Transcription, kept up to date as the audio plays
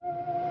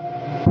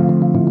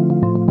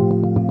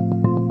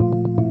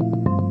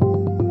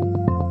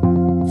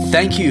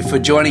Thank you for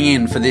joining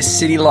in for this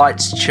City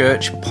Lights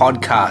Church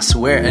podcast.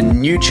 We're a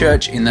new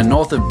church in the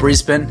north of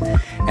Brisbane,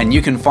 and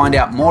you can find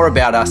out more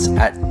about us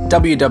at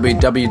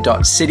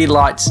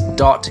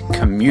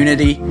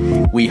www.citylights.community.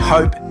 We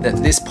hope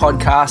that this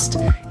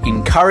podcast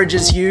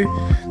encourages you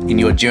in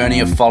your journey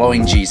of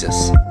following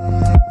Jesus.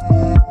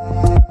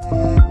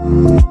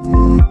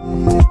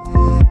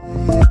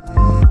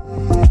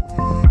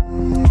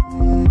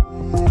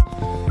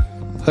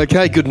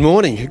 Okay, good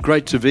morning.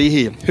 Great to be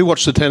here. Who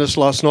watched the tennis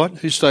last night?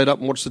 Who stayed up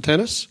and watched the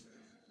tennis?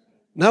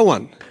 No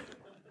one.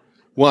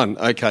 One,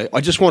 okay. I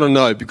just want to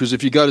know, because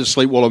if you go to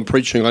sleep while I'm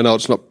preaching, I know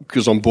it's not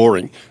because I'm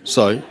boring.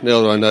 So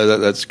now that I know that,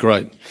 that's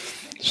great.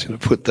 Just going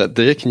to put that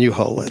there. Can you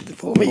hold that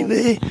for me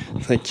there?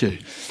 Thank you.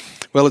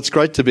 Well, it's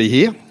great to be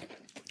here.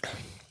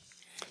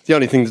 The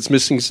only thing that's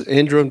missing is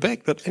Andrew and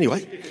Beck, but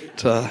anyway,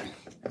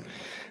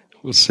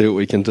 we'll see what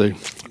we can do.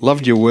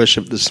 Loved your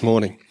worship this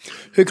morning.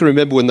 Who can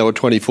remember when they were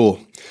 24?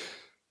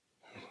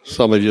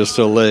 Some of you are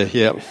still there,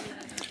 yeah.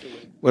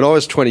 When I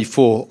was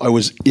 24, I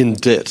was in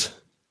debt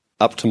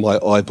up to my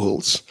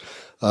eyeballs.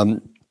 I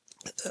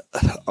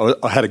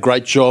had a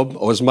great job.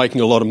 I was making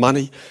a lot of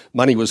money.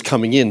 Money was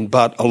coming in,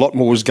 but a lot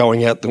more was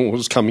going out than what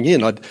was coming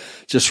in. I'd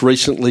just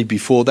recently,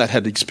 before that,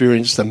 had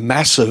experienced a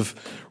massive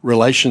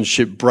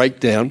relationship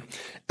breakdown,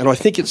 and I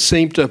think it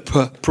seemed to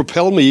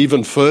propel me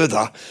even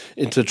further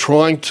into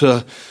trying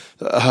to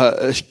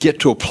get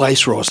to a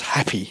place where I was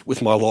happy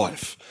with my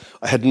life.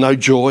 I had no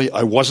joy.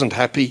 I wasn't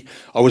happy.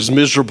 I was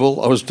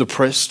miserable. I was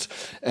depressed.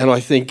 And I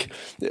think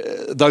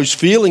those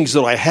feelings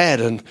that I had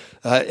and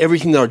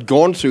everything that I'd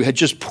gone through had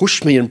just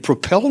pushed me and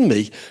propelled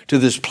me to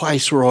this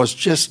place where I was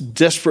just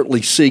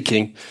desperately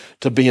seeking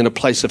to be in a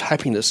place of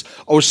happiness.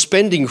 I was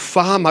spending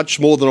far much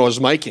more than I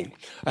was making.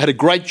 I had a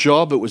great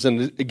job. It was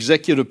an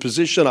executive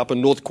position up in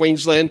North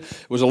Queensland.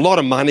 It was a lot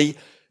of money.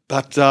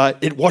 But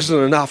it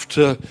wasn't enough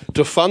to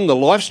fund the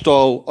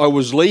lifestyle I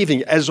was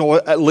leading as I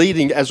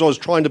was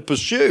trying to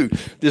pursue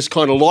this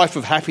kind of life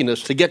of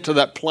happiness, to get to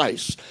that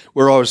place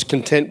where I was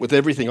content with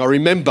everything. I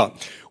remember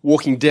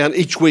walking down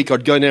each week.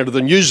 I'd go down to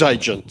the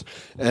newsagent,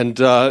 and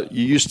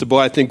you used to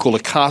buy a thing called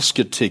a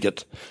casket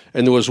ticket,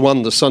 and there was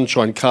one, the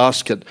Sunshine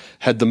Casket,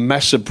 had the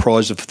massive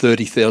prize of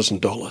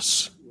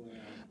 $30,000. I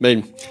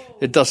mean,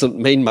 it doesn't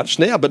mean much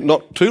now, but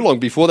not too long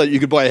before that, you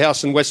could buy a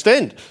house in West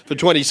End for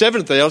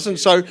 $27,000.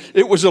 So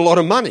it was a lot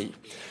of money.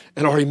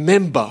 And I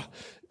remember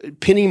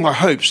pinning my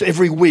hopes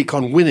every week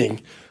on winning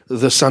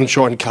the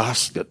Sunshine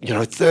Casket,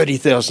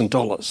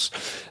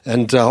 $30,000.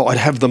 And I'd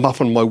have them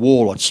up on my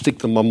wall. I'd stick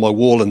them on my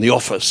wall in the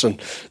office.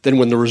 And then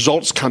when the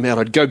results come out,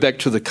 I'd go back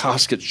to the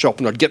casket shop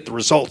and I'd get the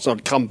results and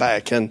I'd come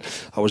back. And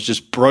I was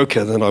just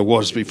broker than I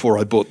was before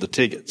I bought the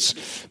tickets.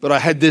 But I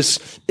had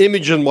this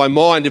image in my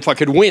mind, if I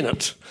could win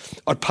it,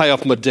 I'd pay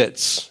off my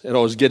debts, and I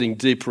was getting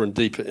deeper and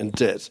deeper in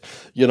debt.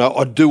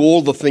 I'd do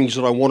all the things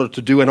that I wanted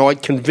to do, and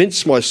I'd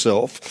convince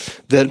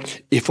myself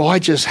that if I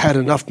just had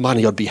enough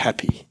money, I'd be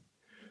happy.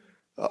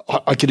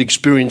 I could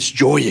experience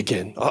joy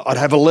again. I'd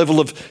have a level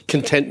of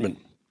contentment.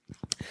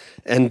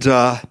 And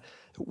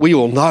we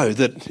all know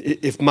that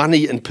if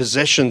money and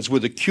possessions were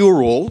the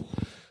cure-all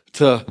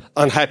to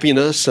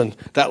unhappiness and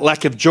that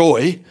lack of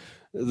joy,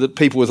 that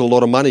people with a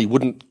lot of money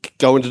wouldn't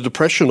go into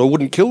depression or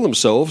wouldn't kill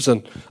themselves,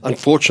 and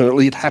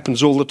unfortunately it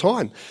happens all the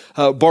time.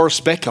 Boris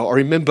Becker, I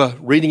remember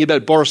reading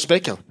about Boris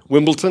Becker,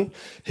 Wimbledon.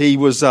 He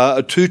was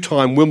a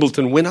two-time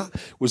Wimbledon winner,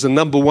 was a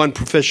number one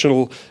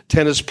professional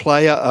tennis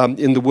player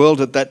in the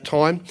world at that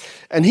time,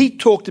 and he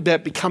talked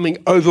about becoming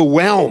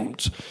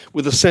overwhelmed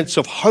with a sense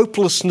of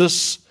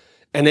hopelessness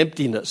and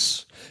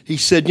emptiness. He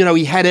said,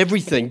 he had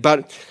everything,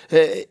 but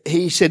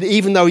he said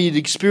even though he'd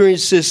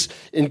experienced this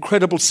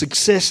incredible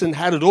success and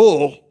had it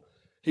all,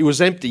 he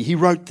was empty. He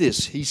wrote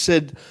this. He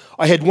said,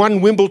 I had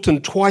won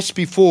Wimbledon twice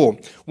before,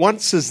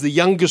 once as the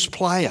youngest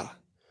player.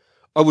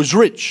 I was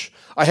rich.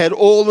 I had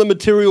all the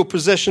material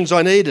possessions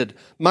I needed,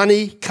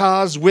 money,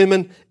 cars,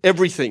 women,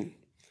 everything.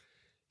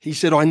 He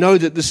said, I know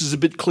that this is a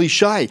bit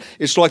cliche.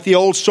 It's like the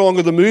old song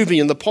of the movie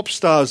and the pop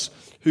stars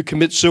who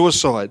commit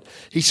suicide.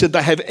 He said,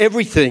 they have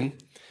everything,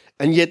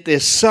 and yet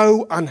they're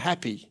so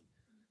unhappy.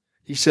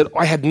 He said,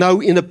 I had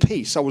no inner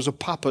peace. I was a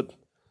puppet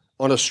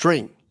on a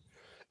string.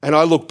 And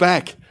I look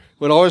back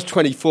when I was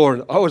 24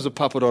 and I was a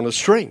puppet on a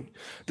string.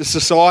 The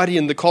society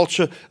and the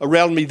culture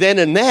around me then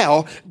and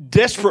now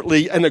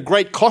desperately, and at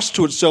great cost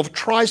to itself,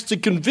 tries to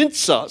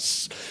convince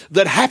us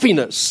that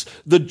happiness,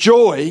 the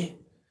joy,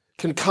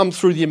 can come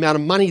through the amount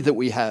of money that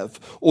we have,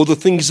 or the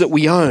things that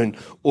we own,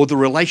 or the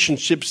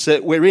relationships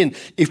that we're in.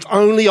 If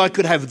only I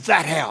could have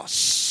that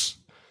house,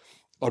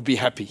 I'd be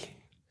happy.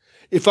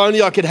 If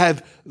only I could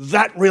have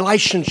that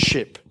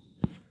relationship,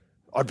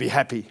 I'd be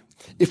happy.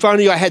 If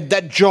only I had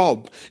that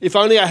job. If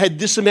only I had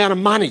this amount of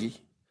money,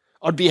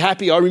 I'd be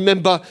happy. I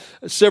remember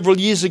several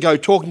years ago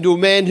talking to a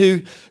man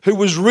who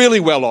was really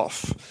well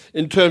off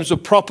in terms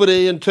of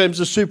property, in terms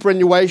of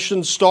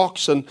superannuation,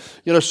 stocks, and,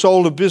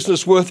 sold a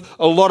business worth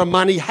a lot of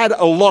money, had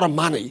a lot of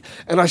money.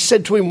 And I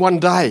said to him one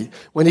day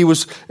when he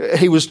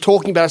was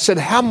talking about it, I said,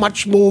 how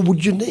much more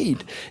would you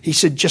need? He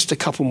said, just a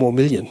couple more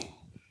million.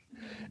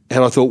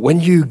 And I thought, when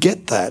you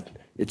get that,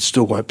 it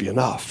still won't be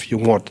enough. You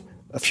want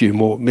a few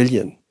more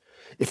million.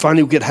 If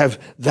only we could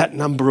have that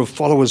number of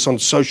followers on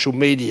social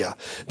media,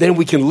 then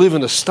we can live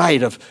in a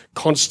state of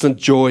constant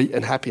joy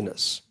and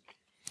happiness.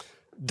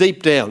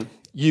 Deep down,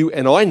 you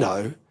and I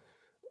know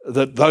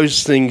that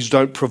those things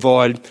don't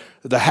provide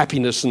the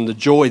happiness and the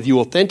joy, the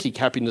authentic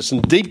happiness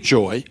and deep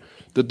joy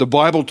that the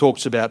Bible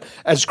talks about.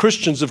 As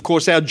Christians, of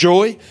course, our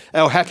joy,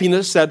 our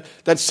happiness, that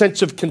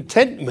sense of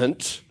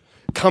contentment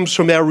comes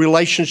from our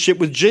relationship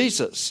with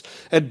Jesus.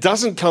 It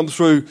doesn't come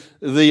through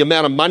the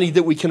amount of money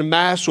that we can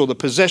amass or the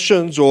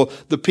possessions or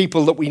the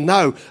people that we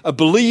know. A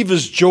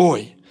believer's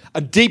joy,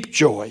 a deep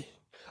joy,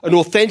 an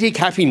authentic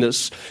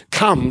happiness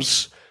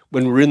comes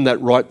when we're in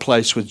that right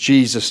place with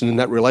Jesus and in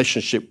that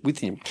relationship with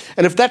him.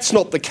 And if that's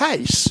not the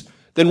case,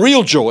 then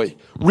real joy,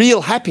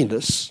 real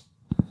happiness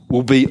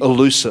will be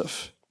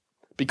elusive,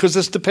 because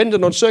it's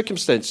dependent on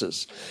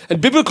circumstances.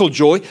 And biblical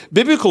joy,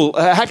 biblical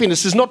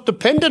happiness is not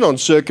dependent on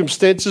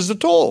circumstances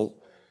at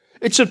all.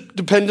 It's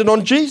dependent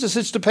on Jesus.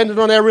 It's dependent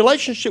on our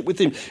relationship with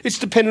him. It's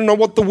dependent on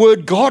what the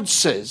Word God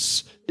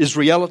says is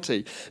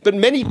reality. But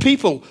many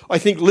people, I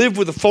think, live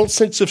with a false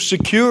sense of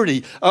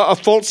security, a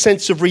false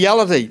sense of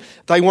reality.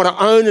 They want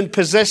to own and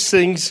possess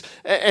things,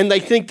 and they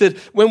think that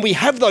when we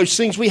have those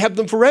things, we have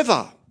them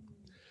forever.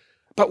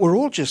 But we're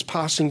all just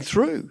passing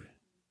through.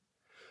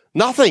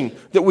 Nothing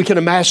that we can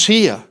amass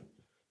here.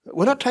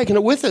 We're not taking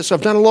it with us.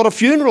 I've done a lot of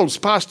funerals,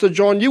 Pastor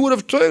John. You would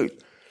have too.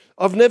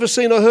 I've never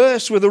seen a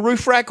hearse with a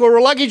roof rack or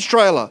a luggage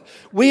trailer.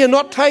 We are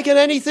not taking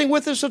anything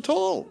with us at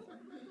all.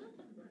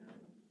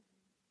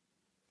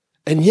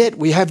 And yet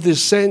we have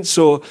this sense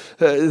or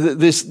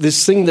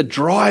this thing that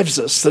drives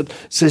us that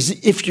says,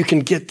 if you can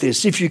get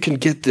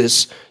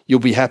this, you'll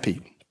be happy.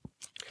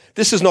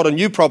 This is not a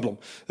new problem.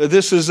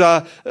 This is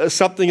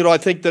something that I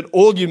think that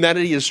all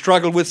humanity has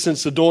struggled with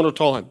since the dawn of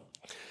time.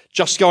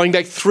 Just going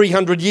back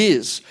 300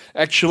 years,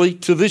 actually,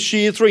 to this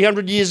year,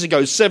 300 years ago,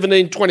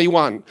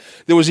 1721,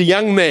 there was a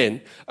young man,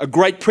 a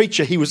great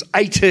preacher. He was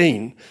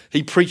 18.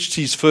 He preached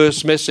his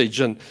first message.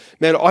 And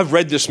man, I've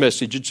read this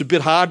message. It's a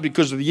bit hard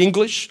because of the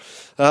English,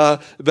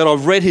 but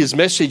I've read his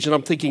message and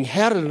I'm thinking,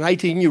 how did an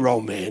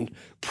 18-year-old man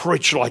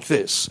preach like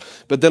this?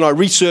 But then I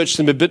researched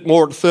him a bit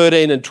more at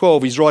 13 and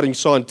 12. He's writing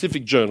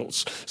scientific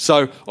journals,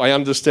 so I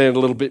understand a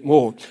little bit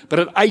more. But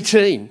at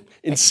 18,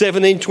 in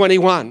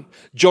 1721,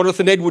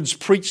 Jonathan Edwards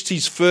preached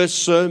his first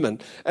sermon,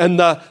 and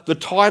the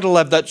title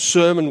of that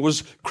sermon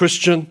was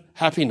Christian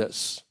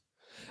Happiness.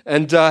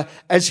 And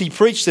as he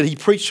preached it, he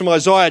preached from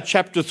Isaiah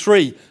chapter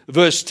 3,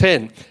 verse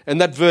 10,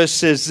 and that verse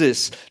says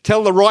this: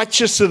 "Tell the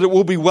righteous that it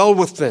will be well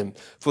with them,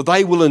 for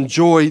they will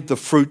enjoy the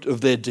fruit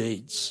of their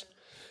deeds."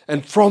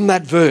 And from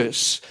that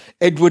verse,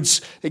 Edwards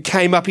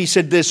came up, he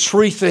said there's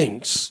three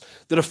things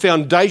that are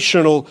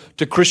foundational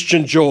to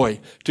Christian joy,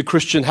 to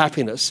Christian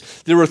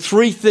happiness. There are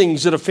three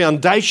things that are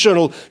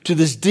foundational to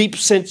this deep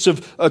sense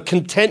of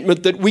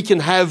contentment that we can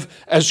have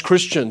as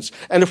Christians.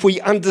 And if we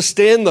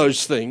understand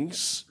those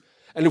things,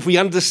 and if we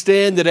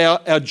understand that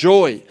our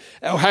joy,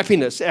 our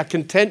happiness, our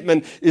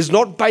contentment is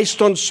not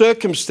based on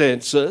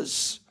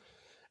circumstances,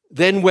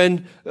 then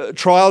when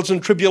trials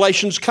and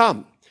tribulations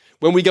come,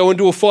 when we go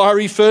into a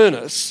fiery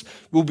furnace,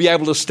 we'll be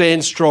able to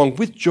stand strong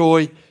with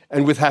joy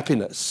and with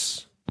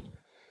happiness.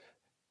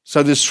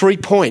 So there's 3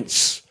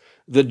 points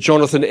that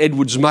Jonathan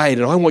Edwards made,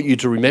 and I want you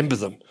to remember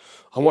them.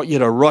 I want you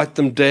to write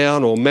them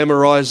down or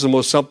memorize them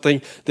or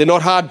something. They're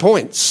not hard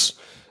points,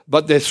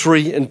 but they're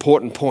 3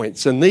 important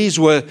points. And these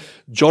were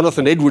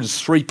Jonathan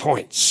Edwards' 3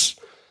 points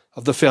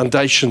of the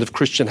foundation of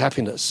Christian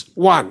happiness.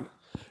 1,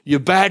 your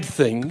bad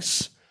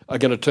things are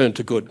going to turn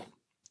to good.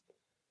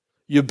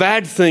 Your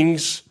bad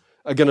things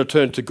are going to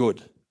turn to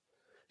good.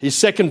 His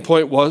second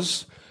point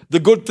was, the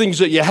good things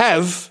that you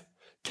have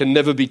can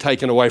never be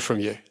taken away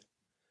from you.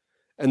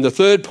 And the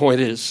third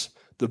point is,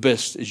 the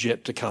best is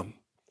yet to come.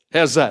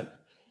 How's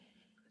that?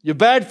 Your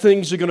bad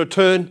things are going to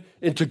turn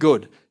into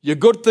good. Your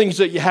good things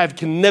that you have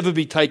can never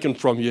be taken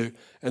from you,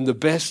 and the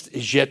best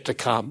is yet to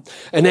come.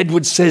 And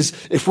Edwards says,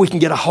 if we can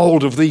get a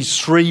hold of these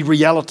 3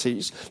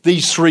 realities,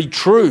 these 3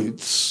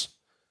 truths,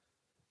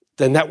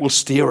 then that will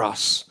steer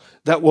us.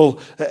 That will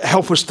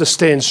help us to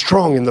stand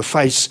strong in the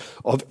face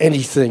of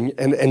anything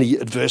and any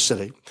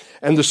adversity.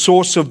 And the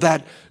source of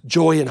that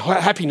joy and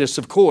happiness,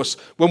 of course,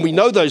 when we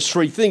know those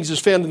 3 things, is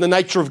found in the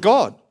nature of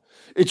God.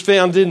 It's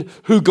found in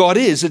who God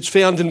is. It's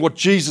found in what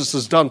Jesus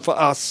has done for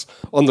us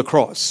on the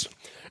cross.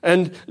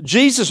 And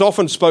Jesus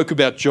often spoke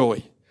about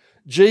joy.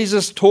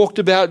 Jesus talked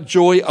about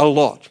joy a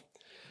lot.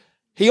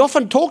 He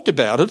often talked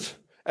about it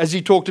as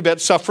he talked about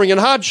suffering and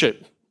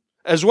hardship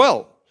as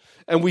well.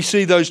 And we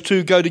see those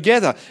two go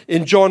together.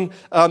 In John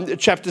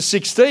chapter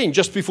 16,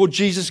 just before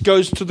Jesus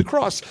goes to the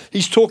cross,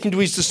 he's talking to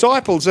his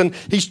disciples and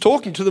he's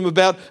talking to them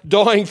about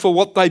dying for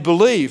what they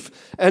believe.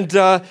 And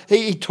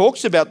he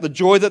talks about the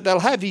joy that they'll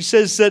have. He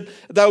says that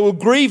they will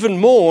grieve and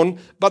mourn,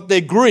 but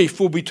their grief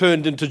will be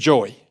turned into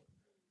joy.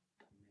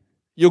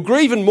 You'll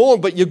grieve and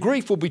mourn, but your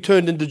grief will be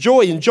turned into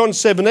joy. In John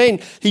 17,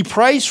 he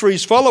prays for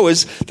his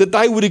followers that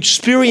they would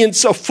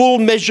experience a full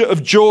measure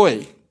of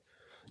joy,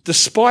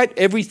 despite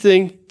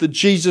everything that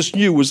Jesus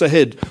knew was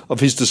ahead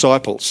of his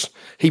disciples.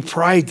 He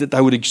prayed that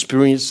they would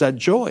experience that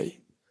joy.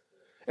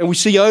 And we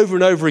see over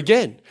and over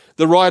again,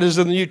 the writers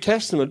of the New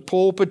Testament,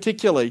 Paul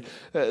particularly,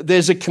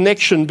 there's a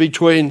connection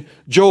between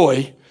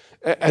joy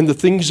and the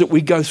things that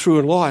we go through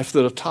in life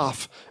that are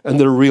tough and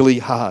that are really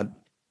hard.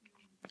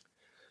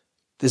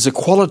 There's a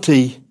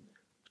quality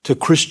to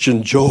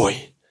Christian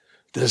joy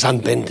that is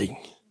unbending.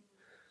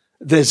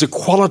 There's a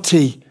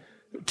quality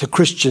to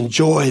Christian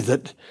joy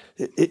that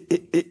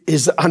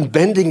is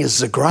unbending as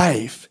the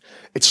grave.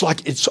 It's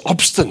like it's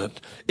obstinate.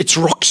 It's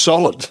rock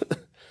solid.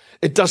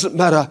 It doesn't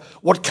matter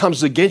what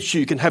comes against you,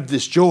 you can have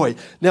this joy.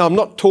 Now, I'm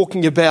not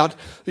talking about,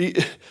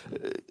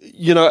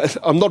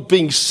 I'm not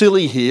being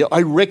silly here.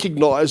 I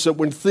recognize that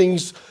when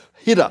things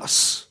hit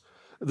us,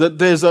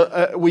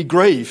 that we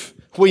grieve,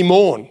 we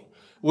mourn.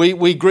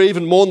 We grieve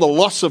and mourn the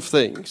loss of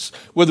things,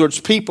 whether it's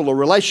people or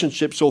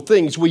relationships or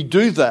things, we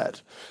do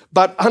that.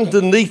 But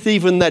underneath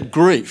even that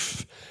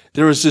grief,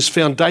 there is this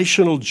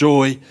foundational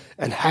joy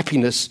and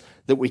happiness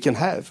that we can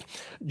have.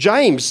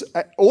 James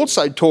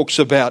also talks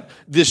about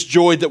this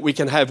joy that we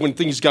can have when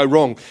things go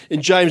wrong.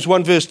 In James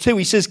 1 verse 2,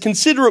 he says,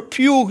 "Consider it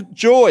pure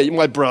joy,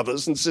 my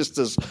brothers and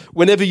sisters,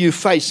 whenever you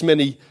face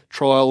many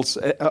trials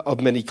of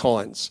many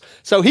kinds."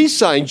 So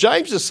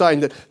James is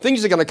saying that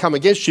things are going to come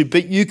against you,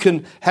 but you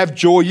can have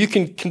joy. You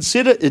can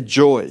consider it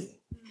joy.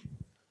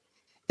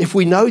 If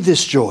we know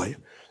this joy,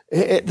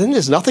 then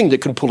there's nothing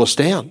that can pull us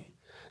down.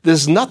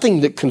 There's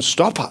nothing that can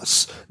stop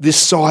us this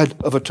side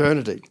of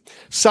eternity.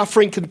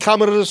 Suffering can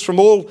come at us from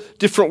all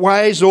different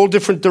ways, all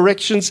different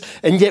directions,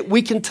 and yet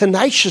we can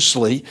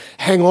tenaciously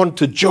hang on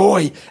to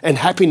joy and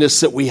happiness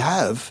that we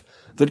have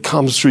that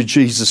comes through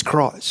Jesus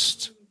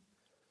Christ.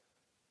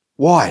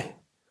 Why?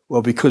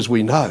 Well, because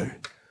we know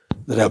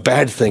that our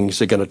bad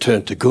things are going to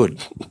turn to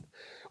good.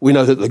 We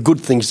know that the good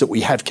things that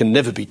we have can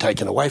never be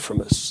taken away from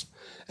us.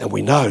 And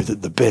we know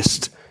that the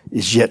best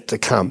is yet to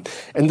come.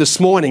 And this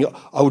morning,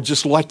 I would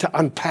just like to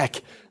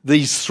unpack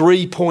these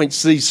 3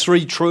 points, these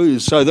 3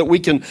 truths, so that we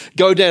can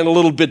go down a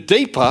little bit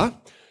deeper,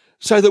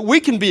 so that we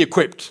can be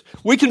equipped,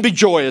 we can be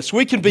joyous,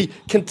 we can be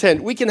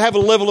content, we can have a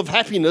level of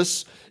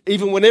happiness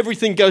even when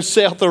everything goes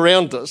south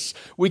around us.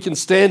 We can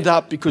stand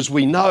up because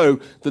we know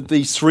that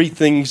these 3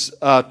 things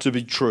are to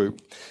be true.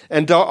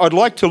 And I'd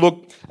like to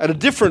look at a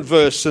different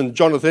verse than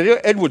Jonathan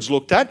Edwards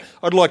looked at.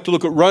 I'd like to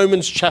look at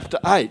Romans chapter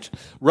 8.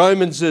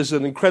 Romans is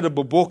an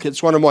incredible book.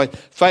 It's one of my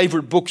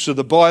favourite books of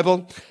the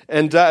Bible.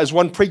 And as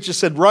one preacher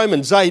said,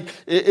 Romans 8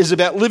 is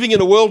about living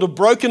in a world of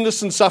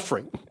brokenness and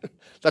suffering.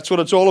 That's what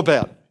it's all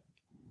about.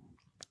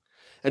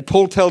 And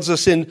Paul tells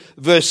us in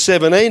verse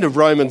 17 of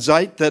Romans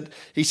 8 that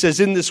he says,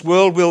 in this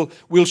world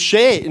we'll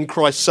share in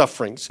Christ's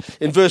sufferings.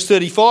 In verse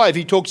 35,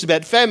 he talks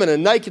about famine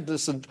and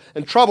nakedness and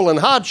trouble and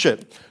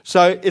hardship.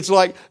 So it's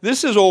like,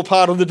 this is all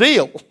part of the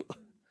deal.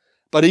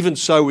 But even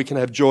so, we can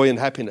have joy and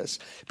happiness.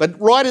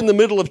 But right in the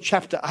middle of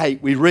chapter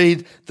 8, we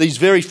read these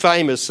very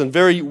famous and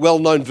very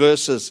well-known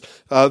verses,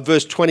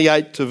 verse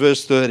 28 to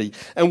verse 30.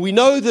 And we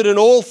know that in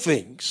all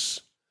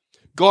things,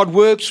 God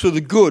works for the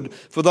good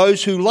for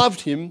those who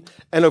loved him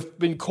and have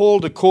been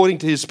called according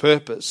to his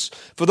purpose.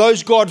 For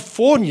those God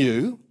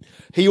foreknew,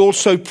 he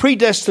also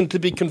predestined to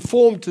be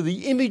conformed to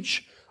the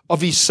image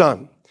of his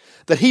Son,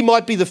 that he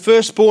might be the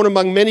firstborn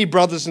among many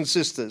brothers and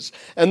sisters.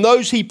 And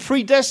those he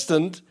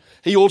predestined,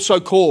 he also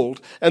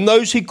called. And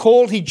those he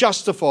called, he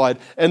justified.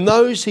 And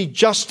those he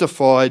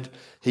justified,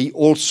 he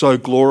also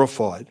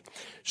glorified.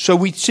 So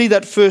we see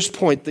that first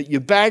point, that your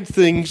bad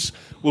things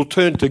will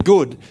turn to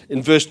good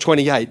in verse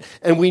 28.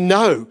 And we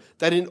know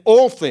that in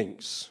all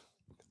things,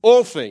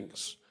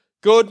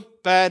 good,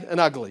 bad, and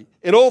ugly,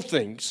 in all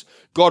things,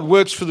 God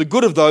works for the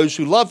good of those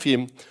who love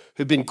him,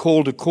 who've been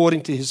called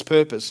according to his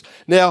purpose.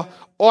 Now,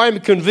 I'm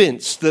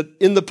convinced that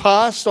in the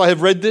past, I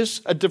have read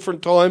this at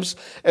different times,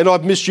 and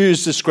I've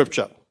misused this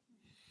scripture.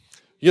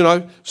 You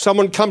know,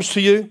 someone comes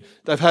to you,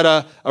 they've had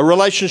a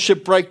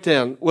relationship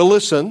breakdown. Well,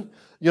 listen,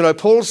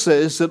 Paul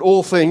says that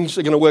all things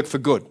are going to work for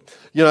good.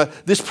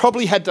 This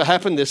probably had to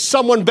happen. There's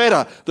someone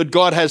better that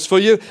God has for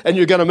you, and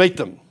you're going to meet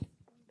them.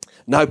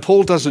 No,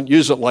 Paul doesn't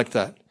use it like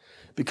that,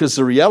 because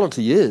the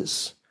reality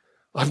is,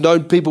 I've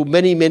known people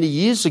many, many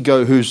years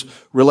ago whose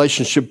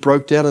relationship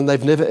broke down and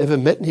they've never, ever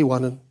met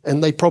anyone,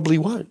 and they probably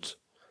won't.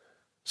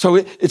 So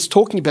it's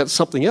talking about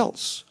something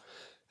else.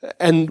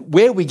 And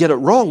where we get it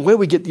wrong, where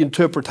we get the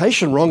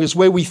interpretation wrong, is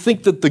where we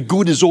think that the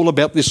good is all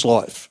about this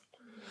life.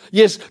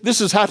 Yes, this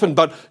has happened,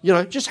 but,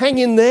 just hang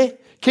in there.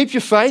 Keep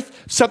your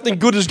faith. Something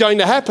good is going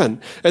to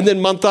happen. And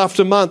then month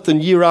after month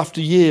and year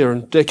after year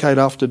and decade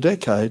after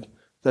decade,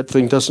 that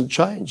thing doesn't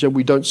change and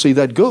we don't see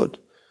that good.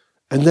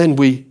 And then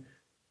we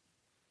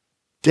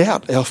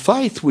doubt our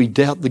faith. We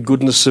doubt the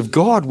goodness of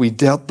God. We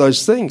doubt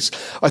those things.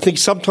 I think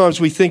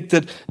sometimes we think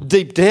that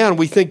deep down,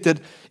 we think that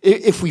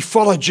if we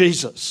follow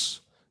Jesus,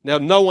 now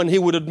no one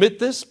here would admit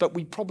this, but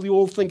we probably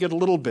all think it a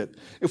little bit.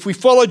 If we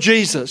follow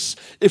Jesus,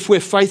 if we're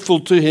faithful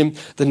to him,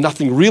 then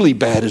nothing really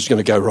bad is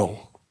going to go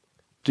wrong.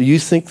 Do you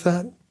think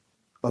that?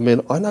 I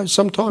mean, I know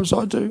sometimes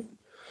I do.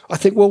 I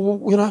think,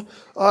 well,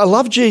 I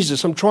love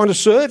Jesus. I'm trying to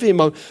serve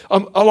him.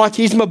 I like,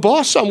 he's my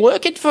boss. I'm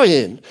working for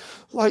him.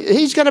 Like,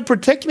 he's going to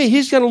protect me.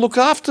 He's going to look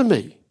after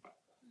me.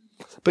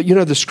 But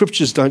the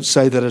scriptures don't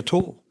say that at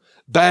all.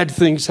 Bad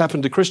things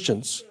happen to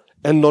Christians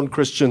and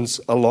non-Christians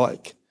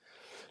alike.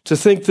 To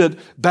think that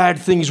bad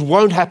things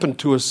won't happen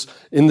to us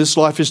in this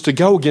life is to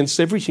go against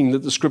everything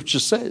that the scripture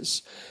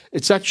says.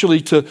 It's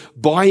actually to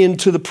buy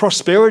into the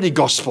prosperity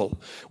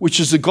gospel, which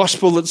is the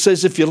gospel that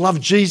says if you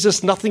love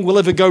Jesus, nothing will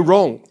ever go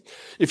wrong.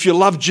 If you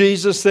love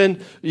Jesus,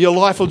 then your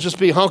life will just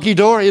be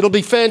hunky-dory. It'll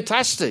be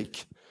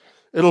fantastic.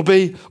 It'll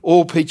be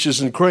all peaches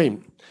and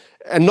cream.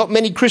 And not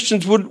many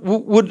Christians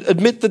would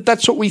admit that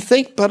that's what we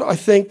think, but I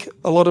think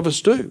a lot of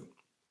us do.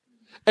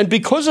 And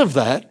because of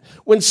that,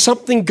 when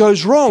something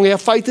goes wrong, our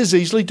faith is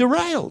easily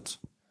derailed.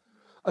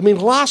 I mean,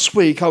 last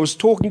week I was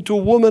talking to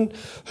a woman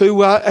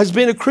who has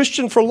been a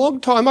Christian for a long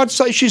time. I'd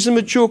say she's a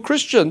mature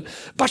Christian,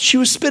 but she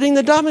was spitting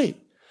the dummy.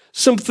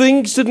 Some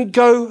things didn't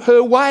go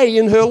her way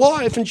in her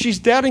life, and she's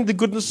doubting the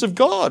goodness of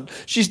God.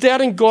 She's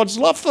doubting God's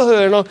love for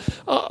her. And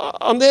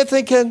I'm there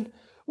thinking,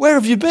 where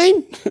have you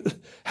been?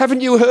 Haven't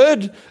you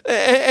heard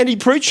any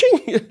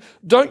preaching?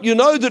 Don't you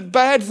know that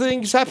bad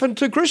things happen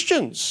to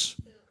Christians?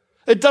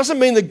 It doesn't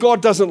mean that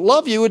God doesn't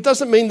love you. It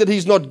doesn't mean that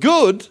he's not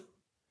good.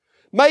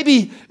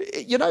 Maybe,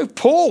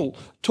 Paul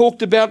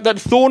talked about that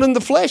thorn in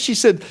the flesh. He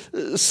said,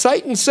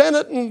 Satan sent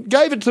it and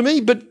gave it to me,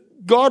 but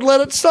God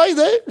let it stay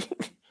there.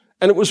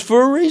 And it was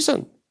for a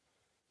reason.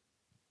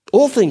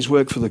 All things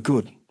work for the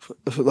good,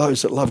 for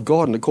those that love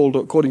God and are called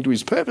according to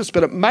his purpose,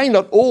 but it may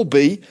not all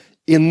be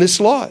in this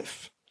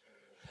life.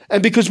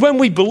 And because when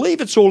we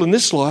believe it's all in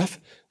this life,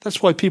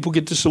 that's why people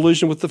get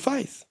disillusioned with the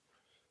faith.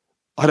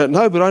 I don't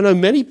know, but I know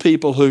many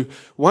people who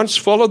once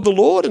followed the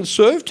Lord and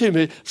served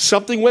him.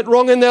 Something went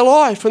wrong in their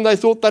life and they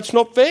thought that's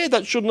not fair,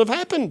 that shouldn't have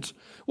happened.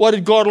 Why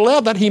did God allow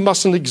that? He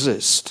mustn't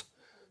exist.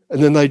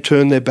 And then they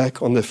turn their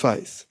back on their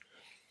faith.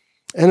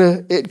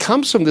 And it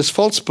comes from this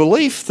false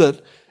belief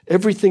that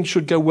everything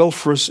should go well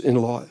for us in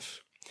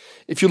life.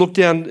 If you look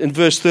down in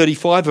verse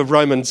 35 of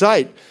Romans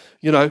 8,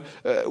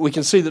 we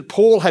can see that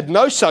Paul had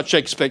no such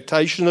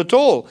expectation at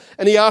all.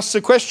 And he asks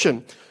the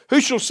question, who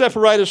shall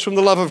separate us from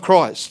the love of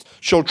Christ?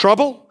 Shall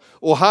trouble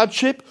or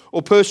hardship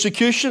or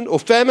persecution or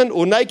famine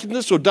or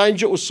nakedness or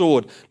danger or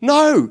sword?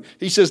 No,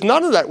 he says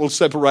none of that will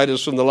separate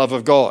us from the love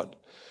of God.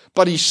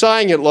 But he's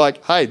saying it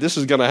like, hey, this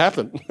is going to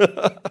happen.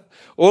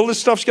 All this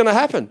stuff's going to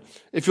happen.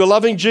 If you're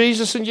loving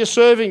Jesus and you're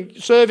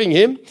serving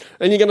him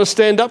and you're going to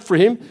stand up for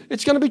him,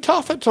 it's going to be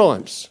tough at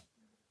times.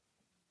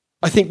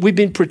 I think we've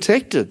been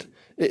protected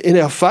in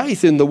our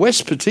faith, in the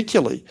West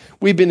particularly.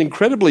 We've been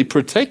incredibly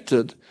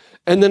protected,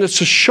 and then it's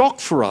a shock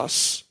for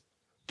us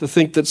to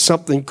think that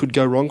something could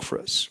go wrong for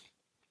us.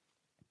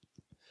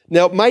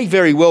 Now, it may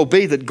very well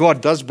be that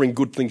God does bring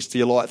good things to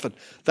your life, and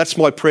that's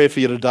my prayer for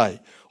you today.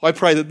 I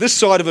pray that this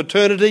side of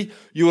eternity,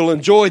 you will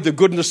enjoy the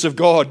goodness of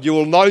God. You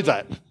will know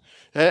that.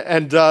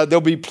 And there'll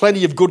be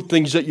plenty of good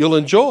things that you'll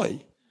enjoy.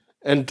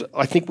 And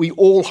I think we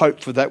all hope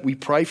for that. We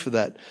pray for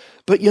that.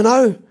 But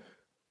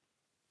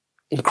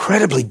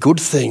incredibly good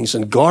things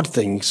and God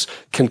things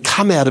can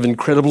come out of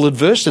incredible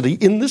adversity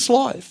in this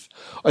life.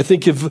 I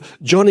think of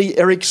Joni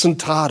Eareckson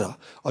Tada.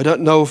 I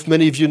don't know if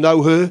many of you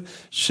know her.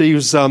 She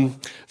was,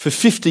 for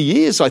 50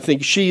 years, I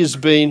think, she has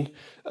been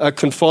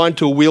confined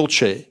to a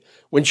wheelchair.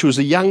 When she was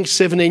a young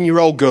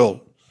 17-year-old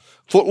girl,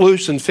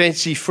 footloose and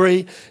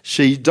fancy-free,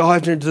 she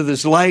dived into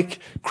this lake,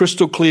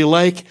 crystal clear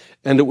lake,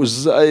 and it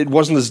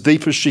wasn't as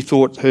deep as she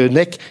thought. Her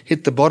neck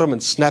hit the bottom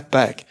and snapped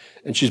back,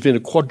 and she's been a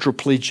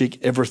quadriplegic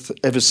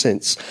ever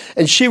since.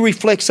 And she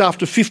reflects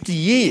after 50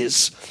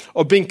 years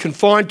of being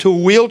confined to a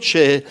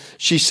wheelchair,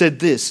 she said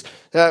this.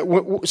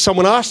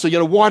 Someone asked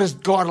her, why does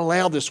God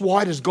allow this?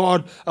 Why does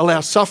God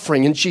allow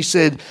suffering? And she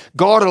said,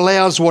 God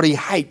allows what he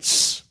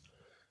hates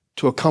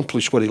to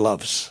accomplish what he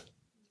loves.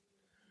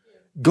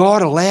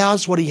 God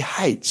allows what he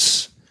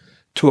hates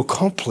to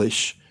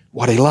accomplish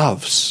what he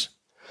loves.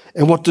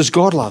 And what does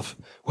God love?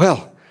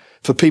 Well,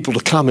 for people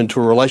to come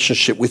into a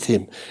relationship with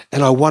him.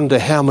 And I wonder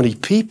how many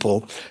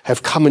people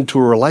have come into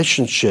a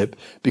relationship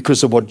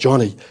because of what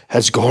Joni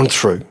has gone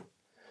through. I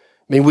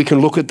mean, we can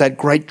look at that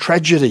great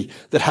tragedy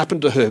that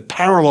happened to her,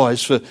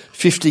 paralyzed for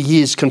 50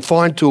 years,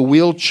 confined to a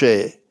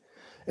wheelchair.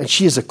 And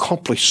she has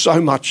accomplished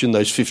so much in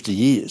those 50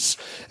 years.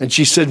 And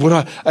she said,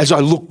 as I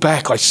look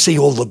back, I see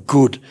all the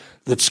good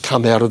that's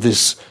come out of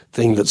this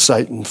thing that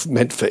Satan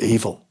meant for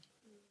evil.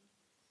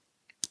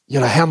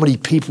 How many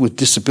people with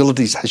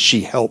disabilities has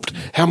she helped?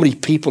 How many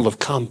people have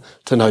come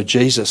to know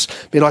Jesus?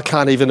 I mean, I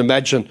can't even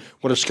imagine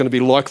what it's going to be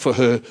like for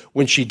her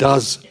when she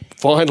does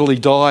finally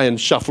die and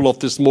shuffle off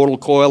this mortal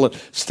coil and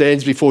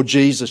stands before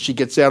Jesus. She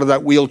gets out of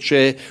that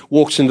wheelchair,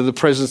 walks into the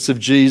presence of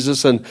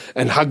Jesus and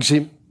hugs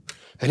him.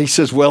 And he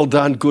says, well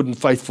done, good and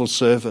faithful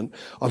servant.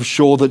 I'm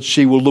sure that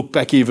she will look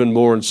back even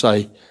more and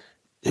say,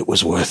 it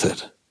was worth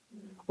it.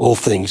 All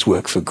things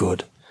work for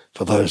good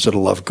for those that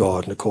love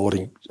God and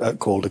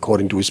called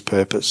according to his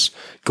purpose.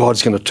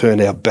 God's going to turn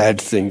our bad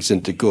things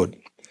into good.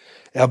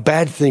 Our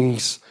bad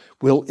things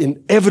will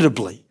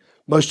inevitably,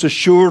 most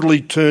assuredly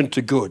turn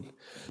to good.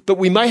 But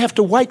we may have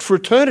to wait for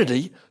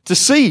eternity to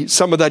see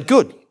some of that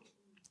good.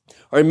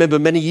 I remember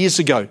many years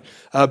ago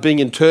being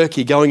in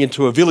Turkey, going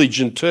into a village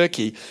in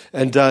Turkey,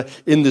 and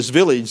in this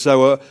village they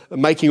were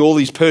making all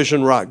these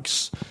Persian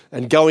rugs,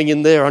 and going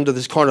in there under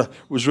this kind of,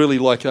 was really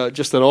like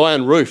just an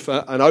iron roof,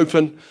 a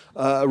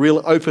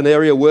real open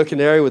area,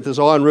 working area with this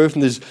iron roof,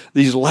 and there's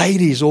these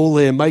ladies all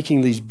there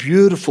making these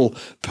beautiful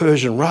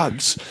Persian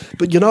rugs.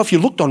 But if you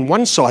looked on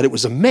one side, it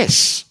was a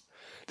mess.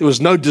 There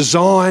was no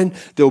design.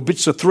 There were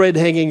bits of thread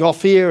hanging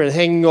off here and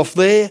hanging off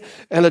there.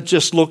 And it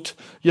just looked,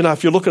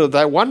 if you're looking at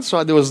that one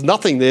side, there was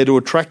nothing there to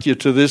attract you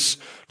to this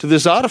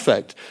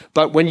artifact.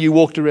 But when you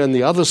walked around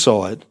the other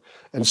side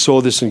and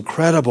saw this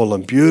incredible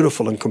and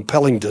beautiful and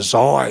compelling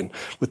design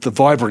with the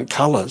vibrant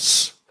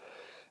colours,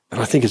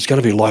 and I think it's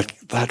going to be like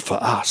that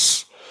for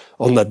us.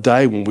 On that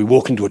day when we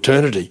walk into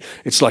eternity,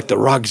 it's like the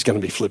rug's going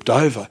to be flipped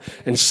over,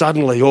 and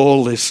suddenly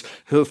all this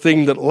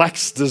thing that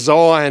lacks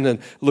design and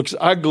looks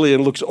ugly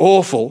and looks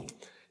awful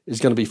is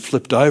going to be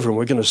flipped over, and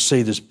we're going to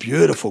see this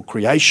beautiful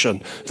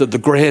creation that the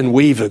grand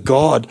weaver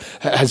God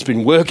has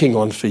been working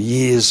on for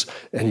years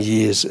and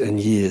years and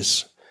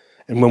years.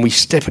 And when we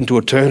step into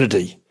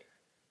eternity,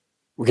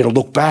 we're going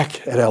to look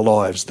back at our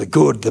lives, the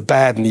good, the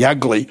bad, and the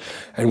ugly,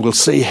 and we'll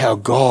see how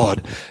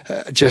God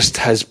just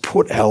has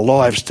put our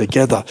lives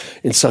together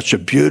in such a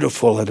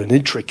beautiful and an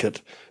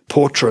intricate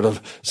portrait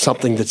of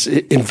something that's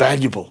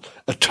invaluable,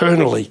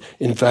 eternally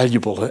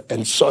invaluable,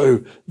 and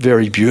so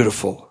very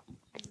beautiful,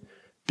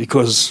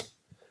 because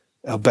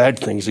our bad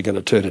things are going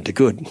to turn into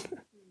good.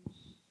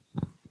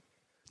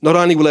 Not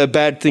only will our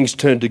bad things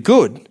turn to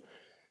good,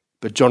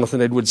 but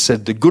Jonathan Edwards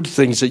said the good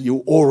things that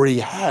you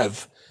already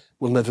have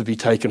will never be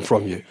taken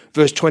from you.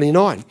 Verse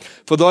 29,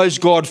 for those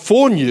God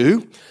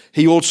foreknew,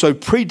 he also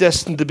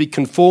predestined to be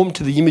conformed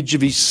to the image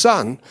of his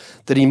Son,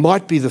 that he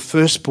might be the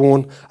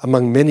firstborn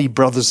among many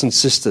brothers and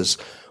sisters.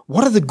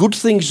 What are the good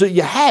things that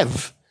you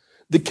have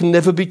that can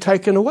never be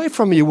taken away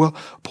from you? Well,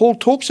 Paul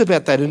talks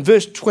about that. In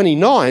verse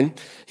 29,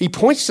 he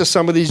points to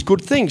some of these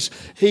good things.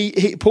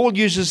 Paul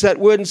uses that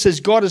word and says,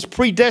 God has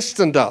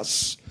predestined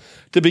us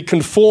to be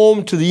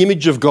conformed to the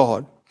image of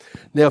God.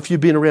 Now, if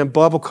you've been around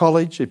Bible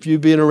college, if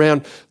you've been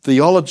around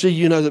theology,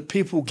 you know that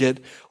people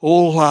get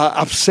all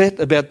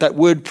upset about that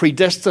word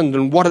predestined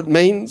and what it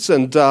means.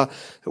 And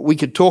we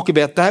could talk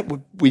about that.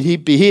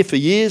 We'd be here for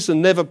years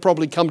and never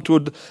probably come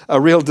to a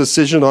real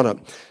decision on it.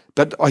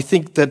 But I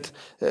think that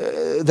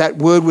that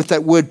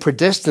word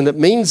predestined, it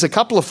means a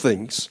couple of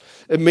things.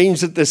 It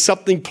means that there's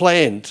something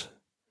planned.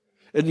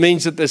 It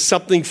means that there's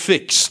something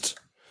fixed.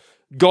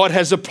 God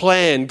has a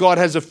plan. God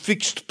has a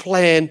fixed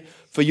plan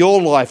for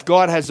your life.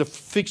 God has a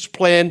fixed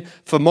plan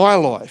for my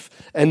life.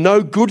 And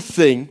no good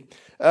thing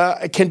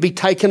can be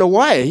taken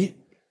away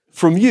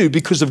from you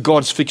because of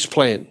God's fixed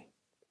plan.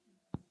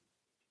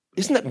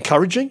 Isn't that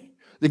encouraging?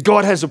 That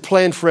God has a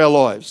plan for our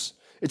lives.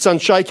 It's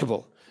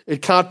unshakable.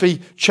 It can't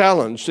be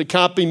challenged. It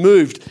can't be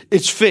moved.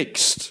 It's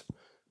fixed.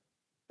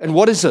 And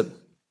what is it?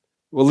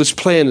 Well, this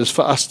plan is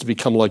for us to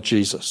become like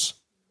Jesus.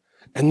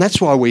 And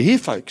that's why we're here,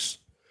 folks.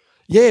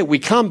 Yeah, we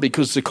come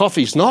because the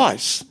coffee's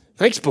nice.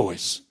 Thanks,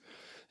 boys.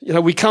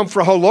 We come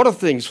for a whole lot of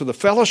things, for the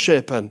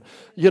fellowship and,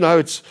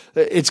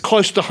 it's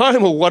close to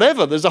home or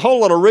whatever. There's a whole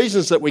lot of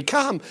reasons that we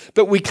come.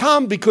 But we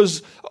come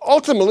because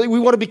ultimately we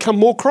want to become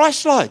more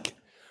Christ-like.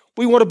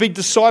 We want to be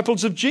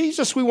disciples of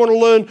Jesus. We want to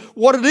learn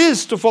what it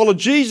is to follow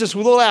Jesus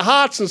with all our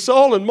hearts and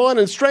soul and mind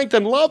and strength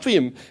and love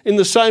him in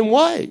the same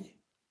way.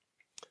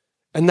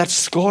 And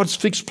that's God's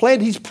fixed plan.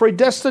 He's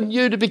predestined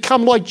you to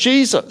become like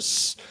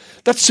Jesus.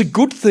 That's a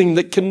good thing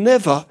that can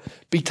never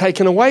be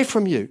taken away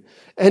from you.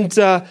 And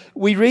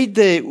we read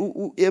there,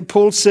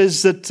 Paul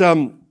says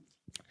that,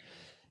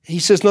 he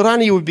says, not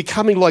only are we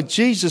becoming like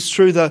Jesus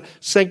through the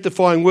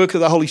sanctifying work of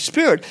the Holy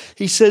Spirit,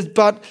 he says,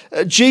 but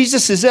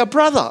Jesus is our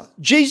brother.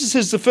 Jesus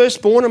is the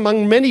firstborn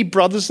among many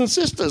brothers and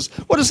sisters.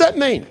 What does that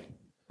mean?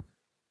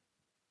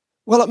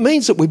 Well, it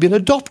means that we've been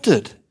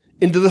adopted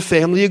into the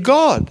family of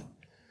God.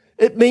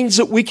 It means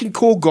that we can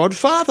call God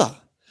Father.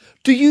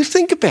 Do you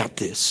think about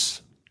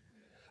this?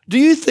 Do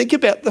you think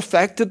about the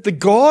fact that the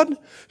God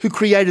who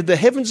created the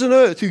heavens and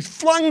earth, who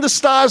flung the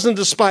stars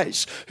into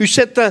space, who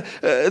set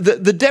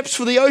the depths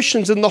for the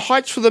oceans and the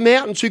heights for the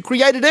mountains, who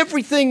created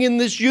everything in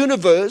this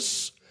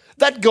universe,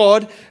 that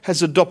God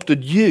has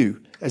adopted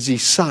you as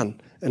his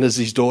son and as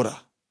his daughter?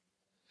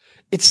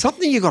 It's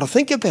something you've got to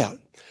think about.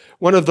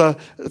 One of the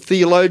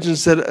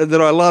theologians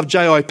that I love,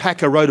 J.I.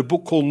 Packer, wrote a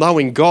book called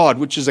Knowing God,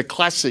 which is a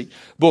classic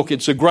book.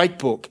 It's a great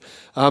book.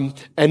 And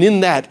in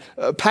that,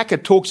 Packer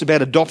talks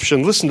about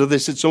adoption. Listen to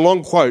this. It's a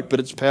long quote,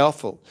 but it's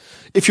powerful.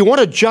 If you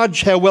want to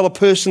judge how well a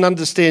person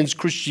understands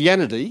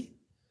Christianity,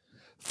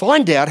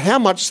 find out how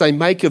much they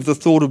make of the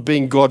thought of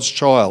being God's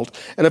child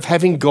and of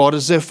having God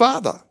as their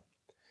father.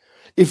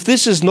 If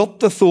this is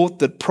not the thought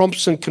that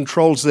prompts and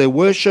controls their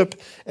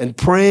worship and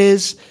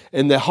prayers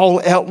and their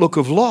whole outlook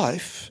of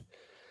life,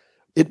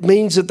 it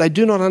means that they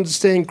do not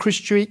understand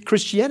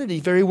Christianity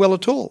very well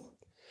at all.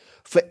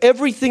 For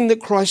everything that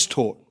Christ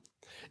taught,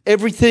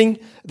 everything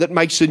that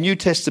makes the New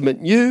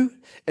Testament new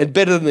and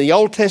better than the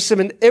Old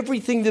Testament,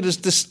 everything that is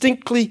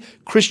distinctly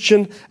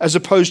Christian as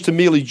opposed to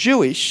merely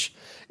Jewish,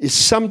 is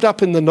summed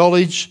up in the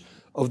knowledge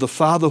of the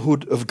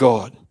fatherhood of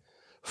God.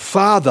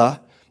 Father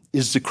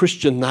is the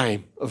Christian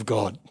name of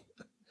God.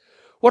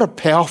 What a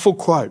powerful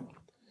quote.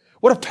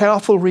 What a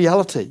powerful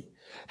reality.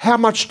 How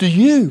much do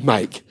you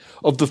make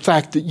of the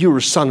fact that you're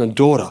a son and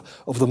daughter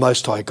of the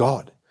Most High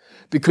God?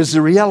 Because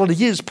the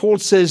reality is, Paul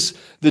says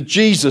that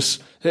Jesus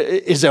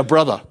is our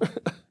brother.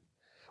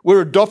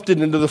 We're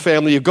adopted into the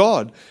family of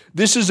God.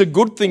 This is a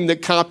good thing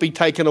that can't be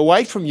taken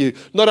away from you.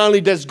 Not only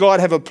does God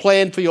have a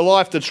plan for your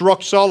life that's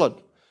rock solid,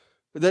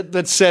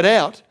 that's set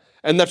out,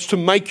 and that's to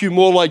make you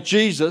more like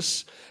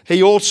Jesus,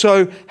 He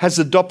also has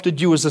adopted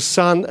you as a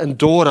son and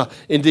daughter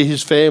into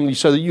His family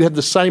so that you have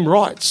the same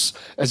rights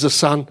as a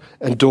son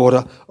and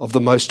daughter of the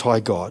Most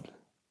High God.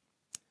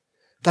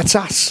 That's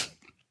us.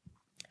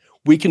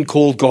 We can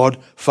call God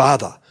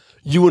Father.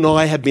 You and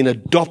I have been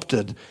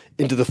adopted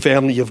into the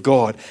family of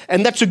God.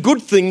 And that's a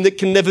good thing that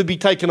can never be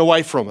taken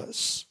away from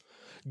us.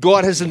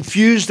 God has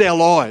infused our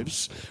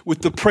lives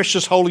with the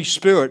precious Holy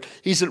Spirit.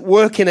 He's at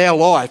work in our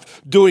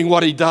life doing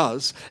what He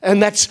does.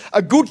 And that's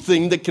a good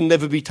thing that can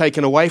never be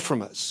taken away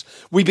from us.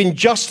 We've been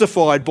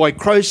justified by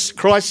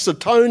Christ's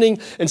atoning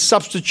and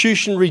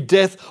substitutionary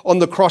death on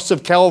the cross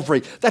of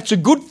Calvary. That's a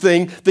good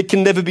thing that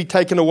can never be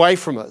taken away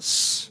from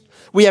us.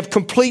 We have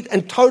complete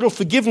and total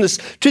forgiveness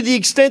to the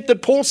extent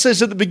that Paul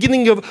says at the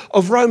beginning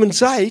of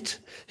Romans 8,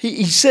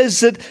 he says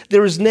that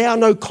there is now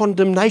no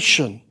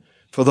condemnation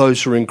for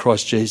those who are in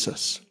Christ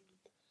Jesus.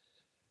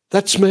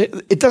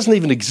 It doesn't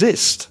even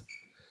exist.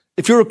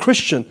 If you're a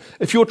Christian,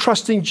 if you're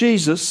trusting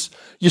Jesus,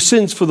 your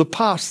sins for the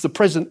past, the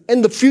present,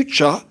 and the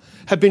future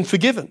have been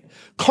forgiven.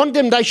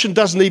 Condemnation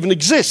doesn't even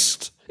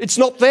exist. It's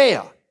not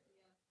there.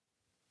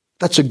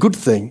 That's a good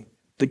thing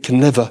that can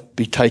never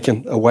be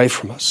taken away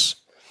from us.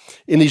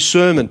 In his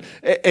sermon,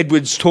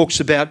 Edwards talks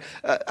about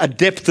a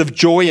depth of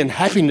joy and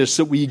happiness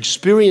that we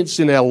experience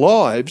in our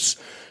lives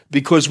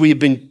because we have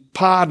been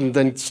pardoned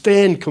and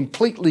stand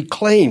completely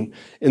clean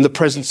in the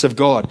presence of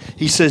God.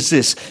 He says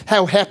this,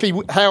 how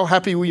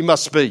happy we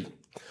must be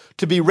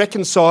to be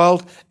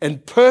reconciled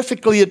and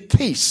perfectly at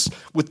peace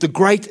with the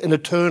great and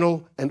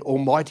eternal and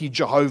almighty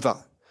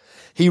Jehovah.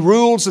 He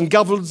rules and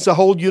governs the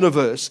whole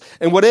universe,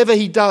 and whatever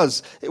he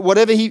does,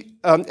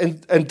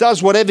 and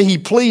does whatever he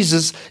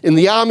pleases in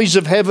the armies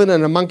of heaven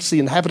and amongst the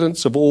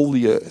inhabitants of all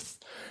the earth.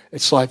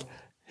 It's like,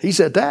 he's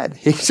our dad,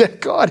 he's our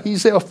God,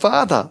 he's our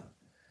Father.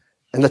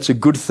 And that's a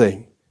good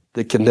thing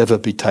that can never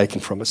be taken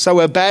from us. So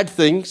our bad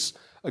things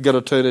are going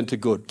to turn into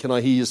good. Can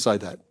I hear you say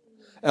that?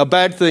 Our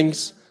bad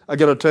things are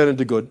going to turn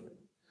into good.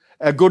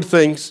 Our good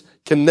things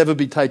can never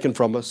be taken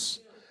from us.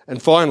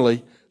 And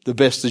finally, the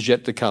best is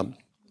yet to come.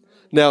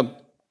 Now,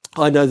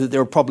 I know that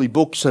there are probably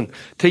books and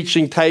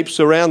teaching tapes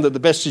around that the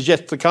best is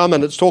yet to come,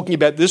 and it's talking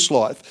about this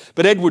life.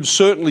 But Edwards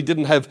certainly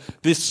didn't have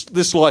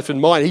this life in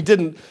mind. He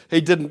didn't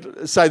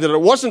say that it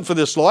wasn't for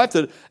this life,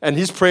 and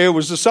his prayer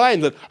was the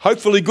same, that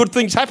hopefully good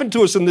things happen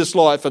to us in this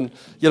life. And,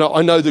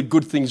 I know that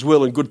good things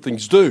will and good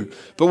things do.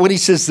 But when he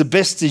says the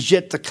best is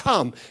yet to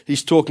come,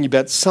 he's talking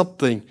about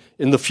something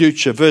in the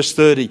future. Verse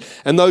 30,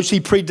 and those he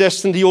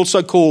predestined, he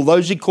also called.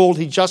 Those he called,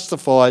 he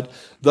justified.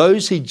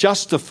 Those he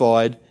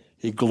justified,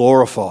 he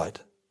glorified.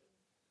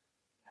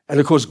 And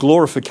of course,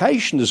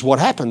 glorification is what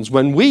happens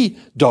when we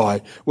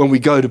die, when we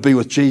go to be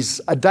with Jesus.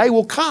 A day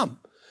will come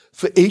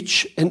for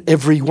each and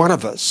every one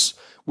of us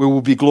where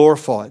we'll be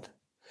glorified.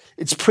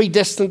 It's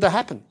predestined to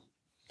happen.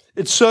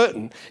 It's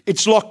certain.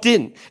 It's locked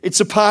in. It's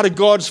a part of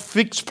God's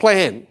fixed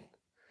plan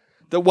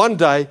that one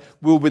day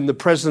we'll be in the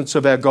presence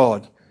of our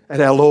God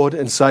and our Lord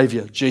and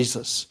Saviour,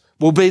 Jesus.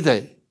 We'll be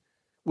there.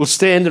 We'll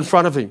stand in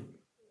front of Him.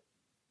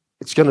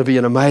 It's going to be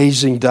an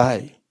amazing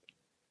day.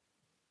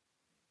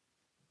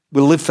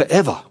 We'll live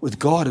forever with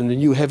God in a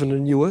new heaven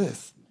and new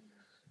earth.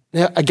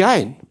 Now,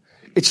 again,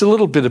 it's a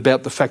little bit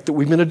about the fact that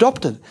we've been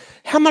adopted.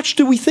 How much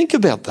do we think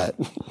about that?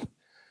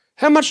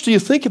 How much do you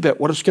think about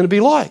what it's going to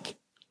be like?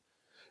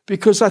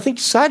 Because I think,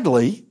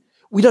 sadly,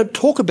 we don't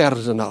talk about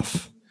it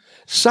enough.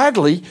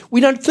 Sadly,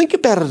 we don't think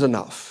about it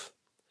enough.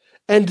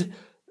 And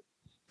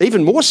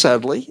even more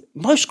sadly,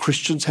 most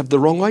Christians have the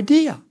wrong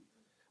idea.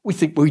 We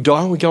think we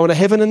die and we go into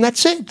heaven and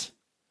that's it.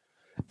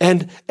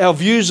 And our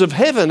views of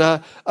heaven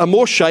are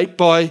more shaped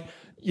by,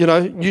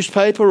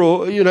 newspaper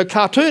or,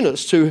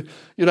 cartoonists who,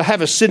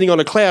 have us sitting on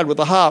a cloud with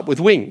a harp with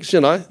wings,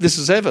 this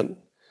is heaven.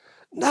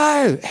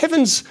 No,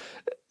 heaven's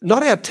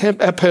not our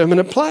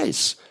permanent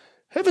place.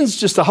 Heaven's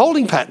just a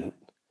holding pattern.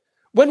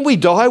 When we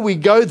die, we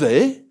go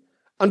there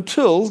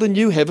until the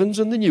new heavens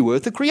and the new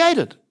earth are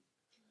created.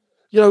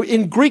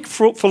 In Greek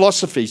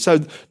philosophy, so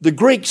the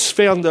Greeks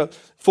formed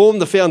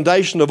the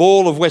foundation of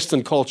all of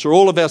Western culture,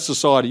 all of our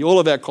society, all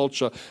of our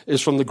culture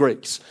is from the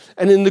Greeks.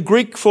 And in the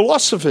Greek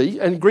philosophy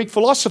and Greek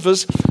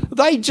philosophers,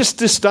 they just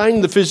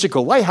disdained the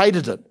physical. They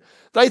hated it.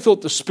 They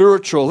thought the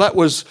spiritual, that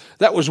was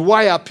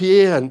way up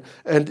here,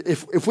 and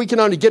if we can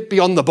only get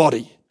beyond the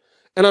body.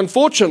 And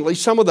unfortunately,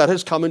 some of that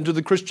has come into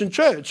the Christian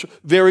church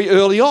very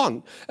early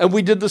on, and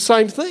we did the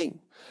same thing.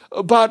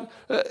 But,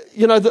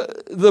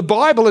 the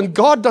Bible and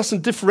God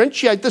doesn't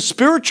differentiate. The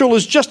spiritual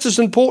is just as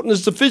important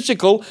as the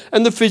physical,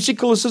 and the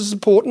physical is as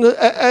important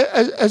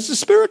as the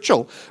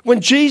spiritual.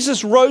 When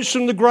Jesus rose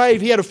from the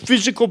grave, he had a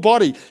physical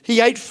body. He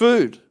ate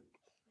food.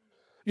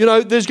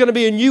 There's going to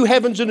be a new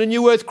heavens and a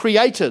new earth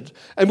created,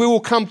 and we will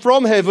come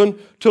from heaven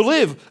to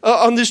live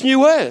on this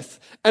new earth.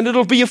 And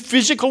it'll be a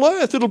physical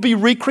earth. It'll be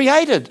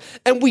recreated.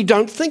 And we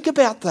don't think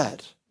about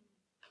that.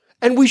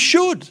 And we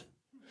should.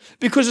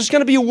 Because it's going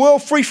to be a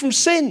world free from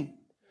sin.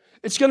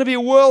 It's going to be a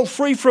world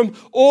free from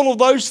all of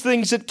those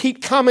things that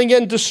keep coming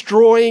and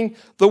destroying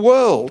the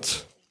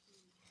world.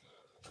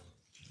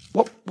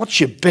 What's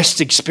your best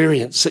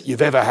experience that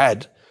you've ever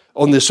had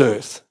on this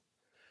earth?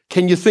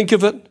 Can you think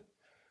of it?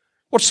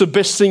 What's the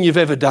best thing you've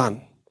ever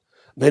done?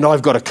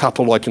 I've got a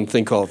couple I can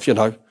think of,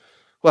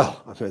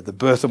 Well, I've had the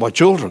birth of my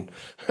children.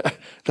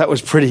 That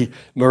was pretty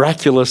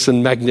miraculous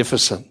and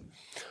magnificent.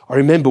 I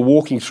remember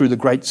walking through the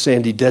great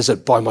sandy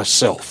desert by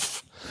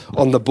myself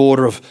on the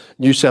border of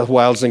New South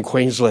Wales and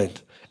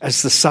Queensland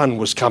as the sun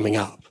was coming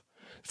up,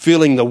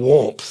 feeling the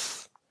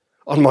warmth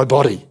on my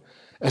body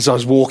as I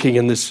was walking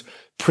in this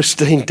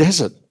pristine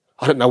desert.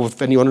 I don't know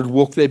if anyone had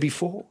walked there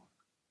before.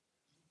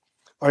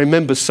 I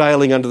remember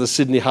sailing under the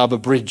Sydney Harbour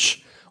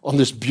Bridge on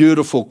this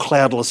beautiful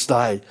cloudless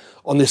day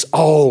on this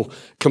old,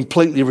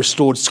 completely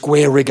restored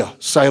square rigger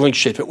sailing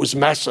ship. It was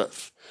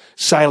massive,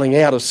 sailing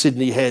out of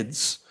Sydney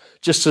Heads,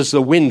 just as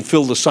the wind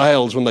filled the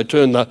sails when they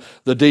turned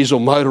the diesel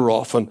motor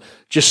off, and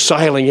just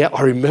sailing out.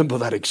 I remember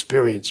that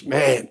experience.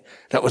 Man,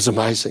 that was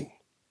amazing.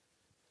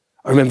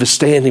 I remember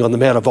standing on the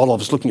Mount of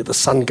Olives looking at the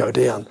sun go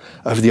down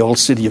over the old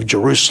city of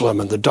Jerusalem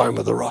and the Dome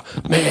of the Rock.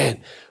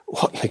 Man,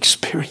 what an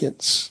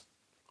experience.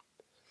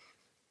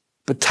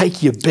 But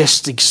take your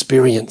best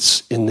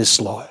experience in this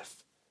life,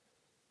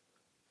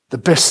 the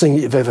best thing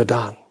you've ever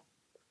done,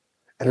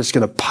 and it's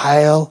going to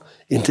pale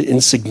into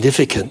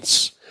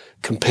insignificance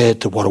compared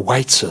to what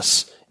awaits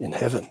us in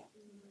heaven.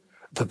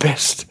 The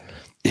best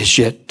is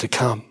yet to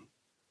come.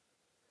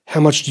 How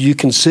much do you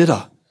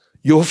consider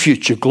your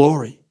future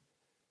glory?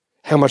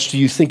 How much do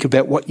you think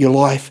about what your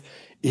life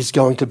is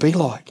going to be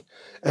like?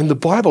 And the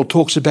Bible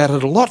talks about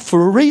it a lot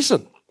for a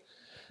reason.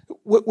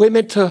 We're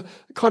meant to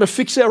kind of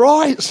fix our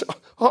eyes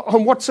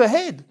on what's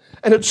ahead,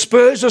 and it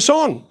spurs us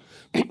on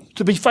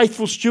to be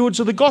faithful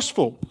stewards of the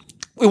gospel.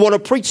 We want to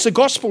preach the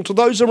gospel to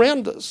those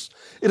around us.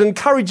 It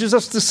encourages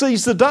us to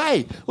seize the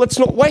day. Let's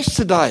not waste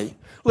the day.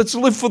 Let's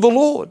live for the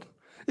Lord.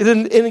 It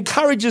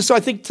encourages,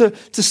 I think, to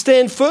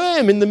stand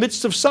firm in the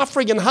midst of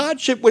suffering and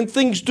hardship when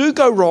things do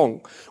go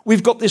wrong.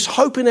 We've got this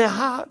hope in our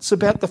hearts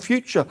about the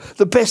future.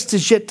 The best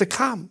is yet to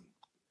come.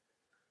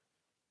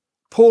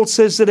 Paul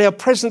says that our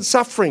present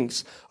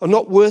sufferings are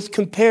not worth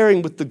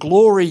comparing with the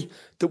glory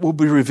that will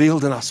be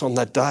revealed in us on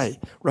that day.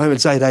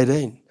 Romans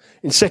 8:18.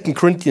 In 2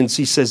 Corinthians,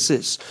 he says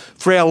this,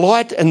 "For our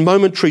light and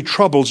momentary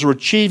troubles are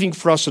achieving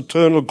for us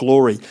eternal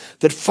glory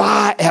that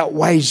far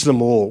outweighs them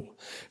all.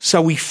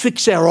 So we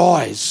fix our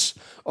eyes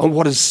on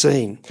what is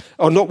seen,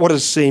 or not what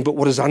is seen, but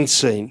what is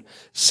unseen.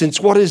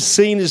 Since what is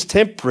seen is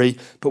temporary,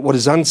 but what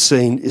is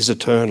unseen is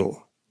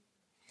eternal."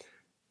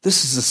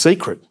 This is the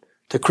secret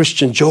to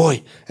Christian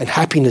joy and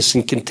happiness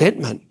and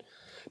contentment.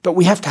 But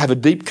we have to have a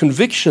deep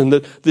conviction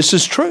that this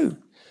is true.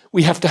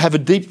 We have to have a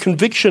deep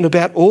conviction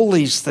about all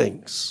these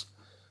things,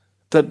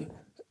 that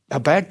our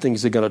bad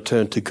things are going to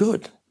turn to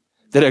good,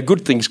 that our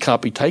good things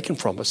can't be taken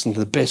from us, and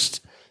the best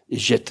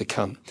is yet to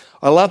come.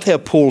 I love how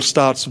Paul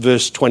starts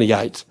verse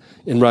 28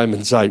 in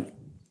Romans 8.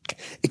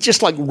 It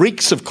just like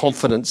reeks of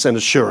confidence and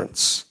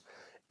assurance.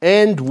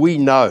 And we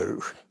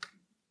know.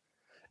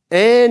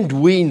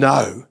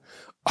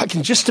 I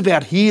can just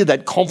about hear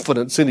that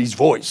confidence in his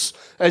voice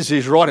as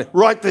he's writing.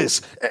 Write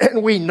this.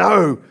 And we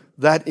know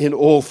that in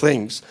all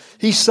things.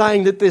 He's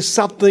saying that there's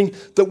something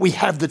that we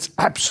have that's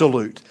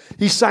absolute.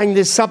 He's saying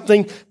there's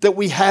something that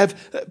we have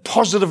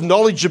positive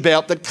knowledge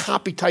about that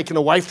can't be taken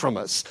away from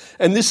us.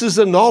 And this is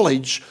a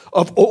knowledge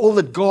of all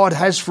that God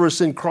has for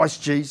us in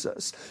Christ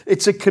Jesus.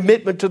 It's a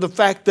commitment to the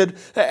fact that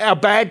our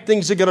bad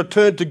things are going to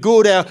turn to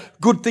good, our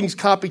good things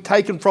can't be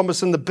taken from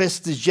us, and the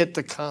best is yet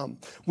to come.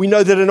 We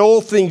know that in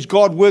all things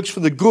God works for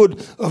the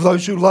good of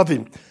those who love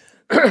him,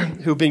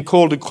 who have been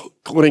called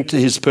according to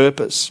his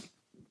purpose.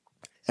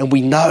 And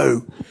we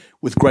know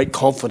with great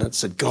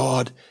confidence that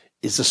God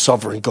is the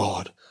sovereign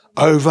God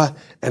over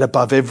and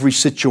above every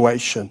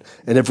situation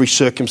and every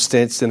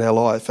circumstance in our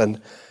life.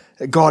 And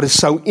God is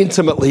so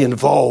intimately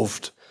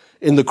involved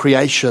in the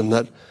creation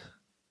that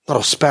not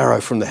a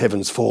sparrow from the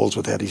heavens falls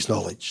without his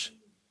knowledge.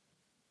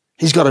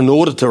 He's got an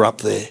auditor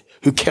up there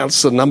who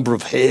counts the number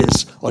of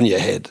hairs on your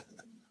head.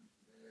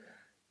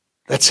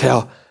 That's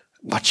how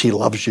much he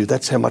loves you.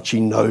 That's how much he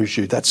knows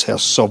you. That's how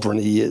sovereign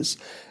he is.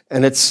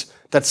 And it's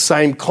that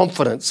same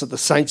confidence that the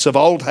saints of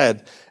old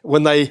had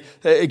when they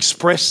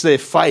express their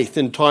faith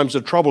in times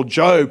of trouble.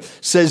 Job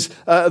says,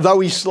 though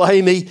he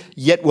slay me,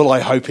 yet will I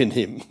hope in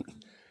him.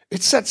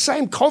 It's that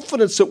same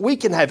confidence that we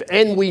can have,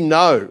 and we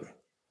know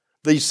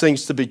these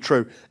things to be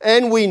true.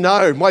 And we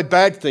know my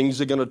bad things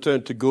are going to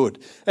turn to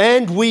good.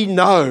 And we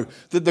know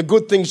that the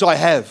good things I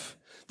have,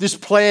 this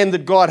plan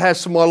that God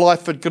has for my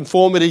life in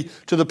conformity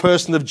to the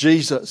person of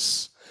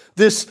Jesus,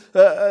 this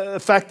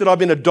fact that I've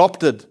been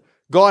adopted,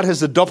 God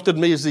has adopted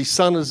me as his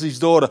son, as his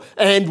daughter,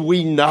 and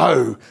we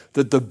know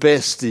that the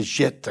best is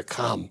yet to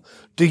come.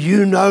 Do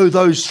you know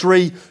those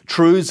three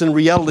truths and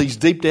realities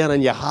deep down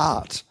in your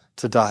heart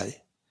today?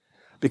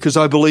 Because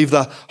I believe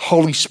the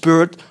Holy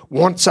Spirit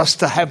wants us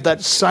to have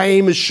that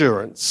same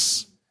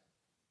assurance,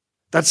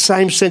 that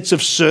same sense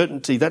of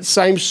certainty, that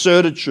same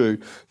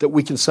certitude that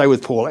we can say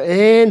with Paul,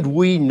 and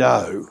we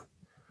know.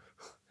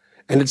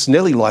 And it's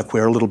nearly like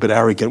we're a little bit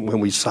arrogant when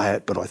we say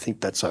it, but I think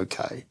that's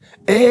okay.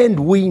 And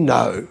we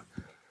know.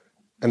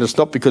 And it's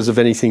not because of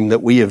anything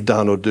that we have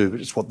done or do, but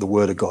it's what the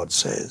Word of God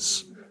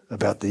says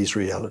about these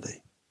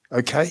reality.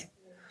 Okay?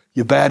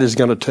 Your bad is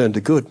going to turn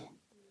to good.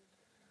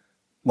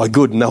 My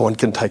good no one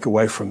can take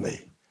away from me.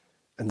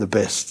 And the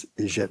best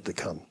is yet to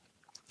come.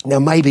 Now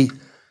maybe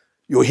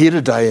you're here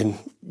today and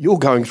you're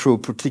going through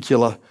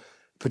a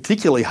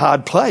particularly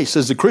hard place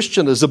as a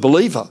Christian, as a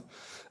believer.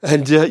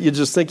 And you're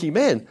just thinking,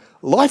 man,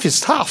 life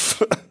is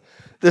tough.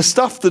 There's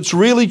stuff that's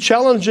really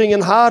challenging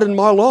and hard in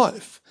my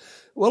life.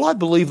 Well, I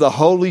believe the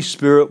Holy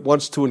Spirit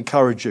wants to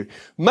encourage you.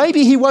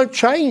 Maybe he won't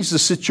change the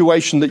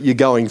situation that you're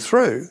going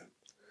through,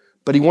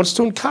 but he wants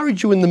to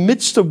encourage you in the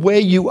midst of where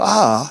you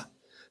are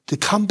to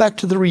come back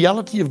to the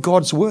reality of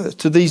God's word,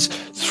 to these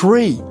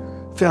three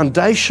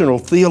foundational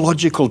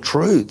theological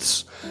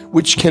truths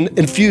which can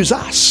infuse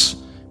us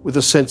with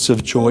a sense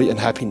of joy and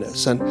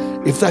happiness.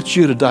 And if that's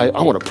you today,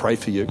 I want to pray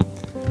for you.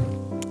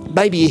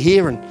 Maybe you're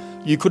here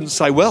and you couldn't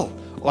say, well,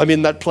 I'm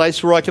in that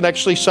place where I can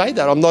actually say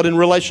that. I'm not in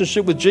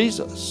relationship with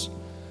Jesus.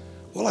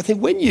 Well, I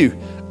think when you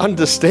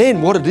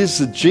understand what it is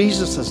that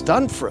Jesus has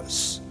done for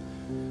us,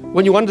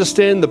 when you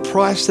understand the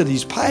price that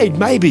he's paid,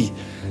 maybe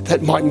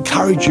that might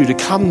encourage you to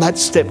come that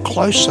step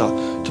closer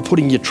to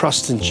putting your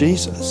trust in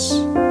Jesus.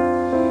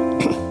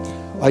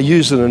 I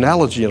use an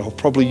analogy, and I've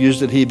probably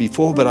used it here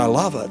before, but I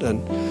love it.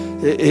 And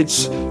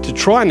it's to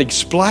try and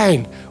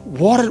explain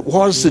what it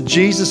was that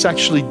Jesus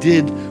actually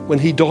did when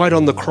he died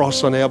on the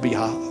cross on our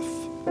behalf.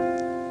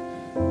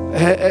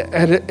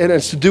 And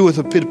it's to do with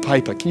a bit of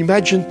paper. Can you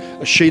imagine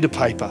a sheet of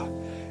paper?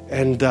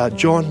 And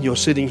John, you're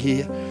sitting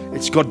here.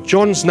 It's got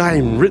John's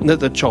name written at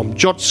the top,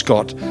 John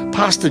Scott,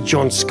 Pastor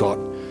John Scott,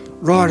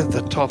 right at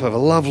the top of a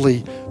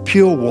lovely,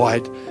 pure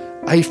white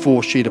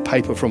A4 sheet of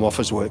paper from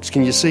Officeworks.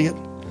 Can you see it?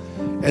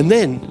 And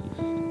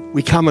then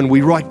we come and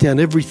we write down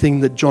everything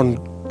that John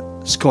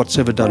Scott's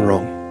ever done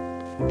wrong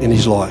in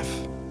his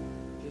life.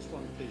 Just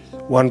one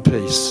piece. One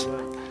piece.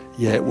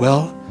 Yeah,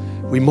 well,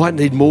 we might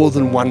need more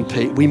than one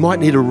piece. We might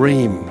need a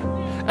ream.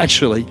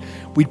 Actually,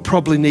 we'd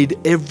probably need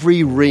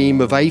every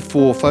ream of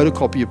A4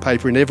 photocopier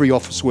paper in every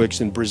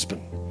Officeworks in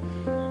Brisbane.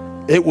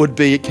 It would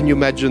be, can you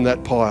imagine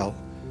that pile?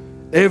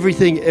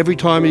 Everything, every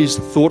time he's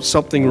thought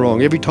something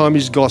wrong, every time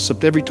he's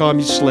gossiped, every time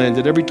he's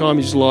slandered, every time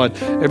he's lied,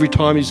 every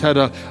time he's had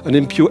an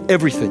impure,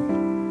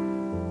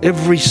 everything,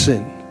 every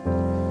sin.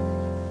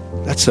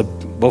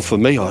 Well, for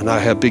me, I know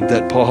how big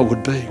that pile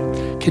would be.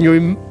 Can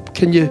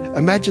you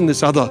imagine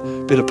this other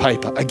bit of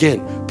paper?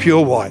 Again,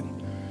 pure white.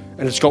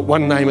 And it's got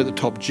one name at the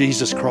top,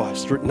 Jesus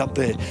Christ, written up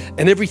there.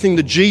 And everything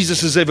that Jesus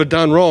has ever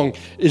done wrong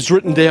is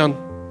written down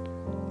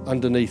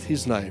underneath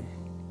his name.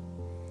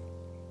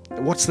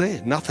 And what's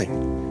there?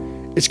 Nothing.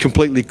 It's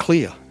completely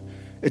clear.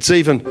 It's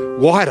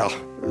even wider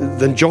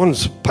than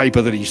John's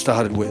paper that he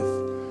started with.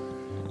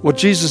 What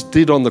Jesus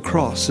did on the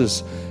cross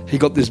is he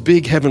got this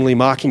big heavenly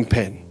marking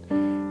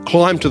pen,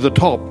 climbed to the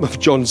top of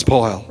John's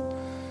pile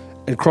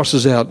and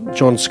crosses out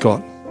John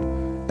Scott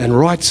and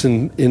writes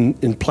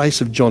in place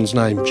of John's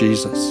name,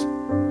 Jesus.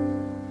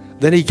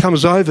 Then he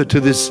comes over to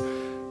this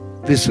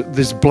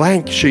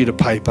blank sheet of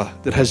paper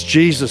that has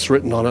Jesus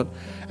written on it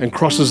and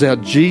crosses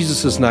out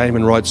Jesus' name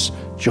and writes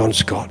John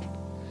Scott.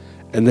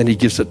 And then he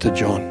gives it to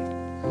John.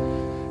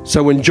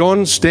 So when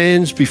John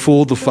stands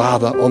before the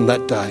Father on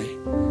that day,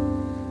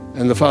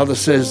 and the Father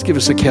says, give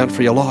us account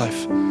for your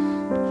life.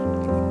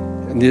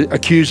 And the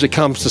accuser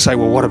comes to say,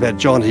 well, what about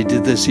John? He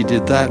did this, he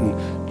did that.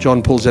 And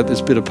John pulls out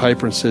this bit of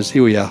paper and says,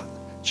 here we are.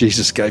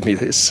 Jesus gave me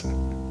this.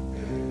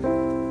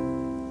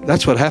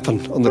 That's what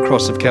happened on the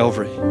cross of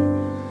Calvary.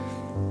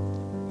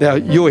 Now,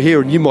 you're here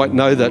and you might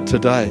know that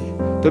today,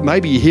 but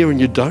maybe you're here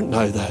and you don't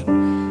know that.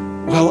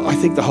 Well, I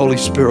think the Holy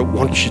Spirit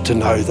wants you to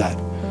know that.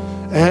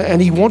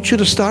 And he wants you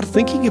to start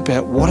thinking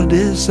about what it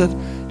is that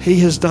he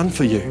has done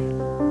for you.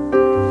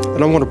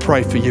 And I want to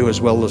pray for you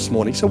as well this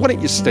morning. So why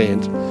don't you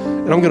stand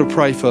And I'm going to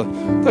pray for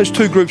those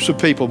two groups of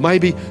people.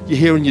 Maybe you're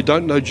here and you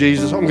don't know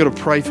Jesus. I'm going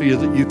to pray for you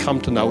that you come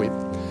to know him.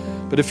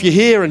 But if you're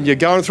here and you're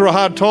going through a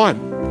hard time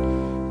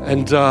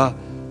and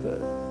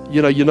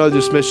you know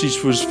this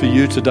message was for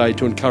you today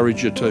to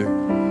encourage you too,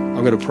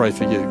 I'm going to pray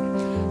for you.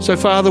 So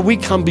Father, we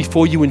come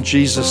before you in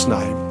Jesus'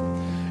 name.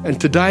 And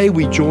today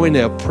we join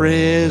our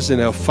prayers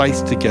and our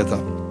faith together.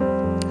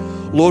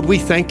 Lord, we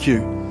thank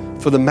you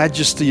for the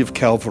majesty of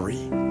Calvary.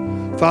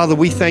 Father,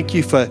 we thank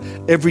you for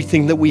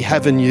everything that we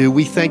have in you.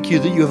 We thank you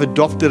that you have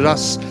adopted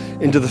us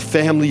into the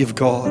family of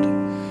God.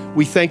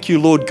 We thank you,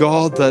 Lord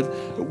God, that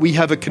we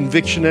have a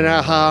conviction in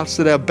our hearts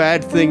that our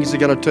bad things are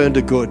going to turn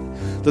to good,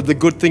 that the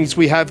good things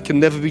we have can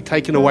never be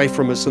taken away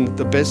from us, and that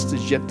the best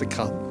is yet to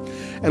come.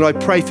 And I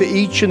pray for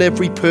each and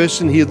every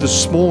person here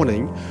this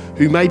morning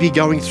who may be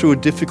going through a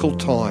difficult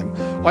time.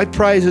 I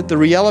pray that the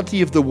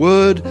reality of the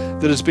word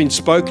that has been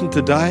spoken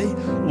today,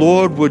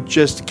 Lord, would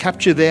just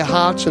capture their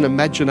hearts and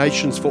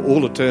imaginations for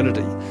all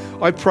eternity.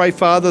 I pray,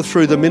 Father,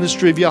 through the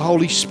ministry of your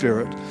Holy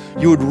Spirit,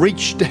 you would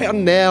reach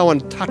down now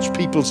and touch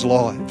people's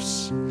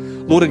lives.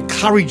 Lord,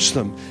 encourage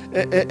them,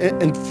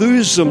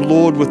 enthuse them,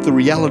 Lord, with the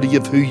reality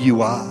of who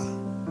you are.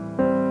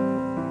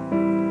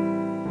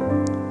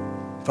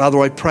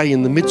 Father, I pray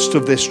in the midst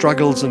of their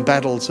struggles and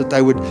battles that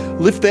they would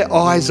lift their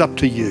eyes up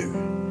to you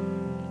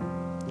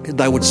and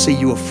they would see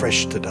you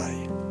afresh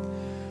today.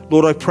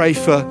 Lord, I pray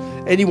for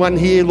anyone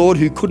here, Lord,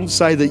 who couldn't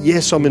say that,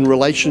 yes, I'm in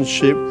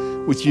relationship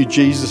with you,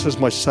 Jesus, as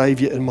my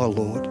Saviour and my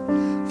Lord.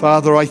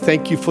 Father, I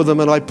thank you for them,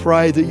 and I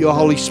pray that your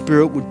Holy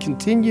Spirit would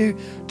continue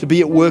to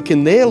be at work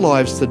in their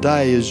lives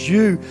today as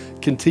you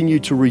continue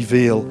to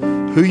reveal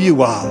who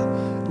you are,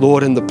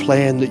 Lord, and the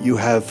plan that you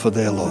have for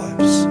their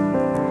lives.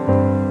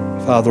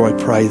 Father, I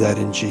pray that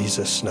in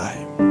Jesus'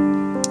 name.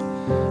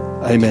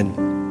 Amen.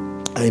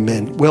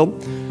 Amen. Well,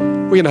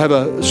 we're going to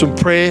have some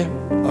prayer.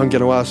 I'm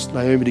going to ask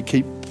Naomi to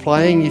keep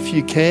playing if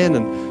you can.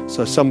 And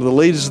so some of the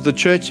leaders of the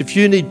church, if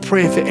you need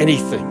prayer for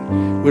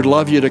anything, we'd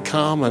love you to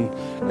come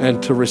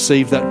and to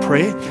receive that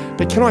prayer.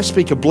 But can I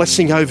speak a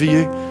blessing over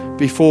you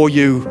before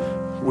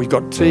we've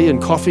got tea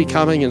and coffee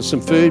coming and some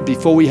food.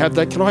 Before we have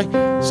that, can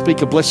I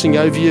speak a blessing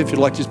over you? If you'd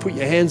like, just put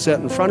your hands out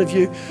in front of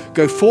you.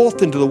 Go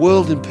forth into the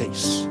world in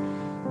peace.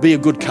 Be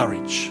of good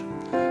courage.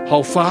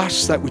 Hold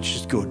fast that which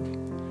is good.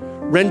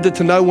 Render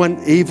to no one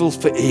evil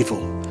for evil,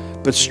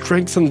 but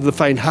strengthen the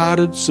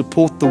faint-hearted,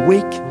 support the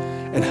weak,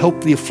 and help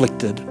the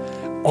afflicted.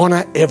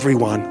 Honour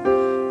everyone.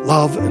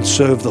 Love and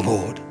serve the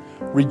Lord.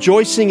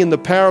 Rejoicing in the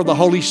power of the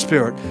Holy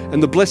Spirit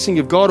and the blessing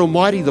of God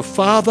Almighty, the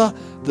Father,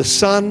 the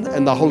Son,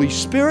 and the Holy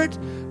Spirit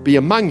be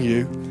among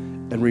you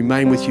and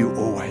remain with you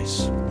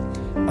always.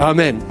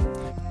 Amen.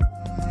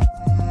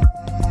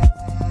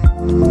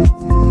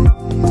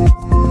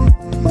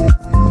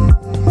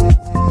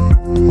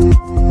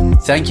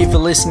 Thank you for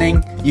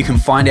listening. You can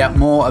find out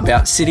more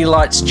about City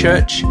Lights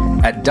Church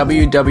at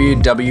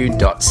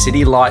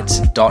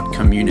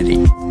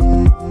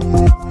www.citylights.community.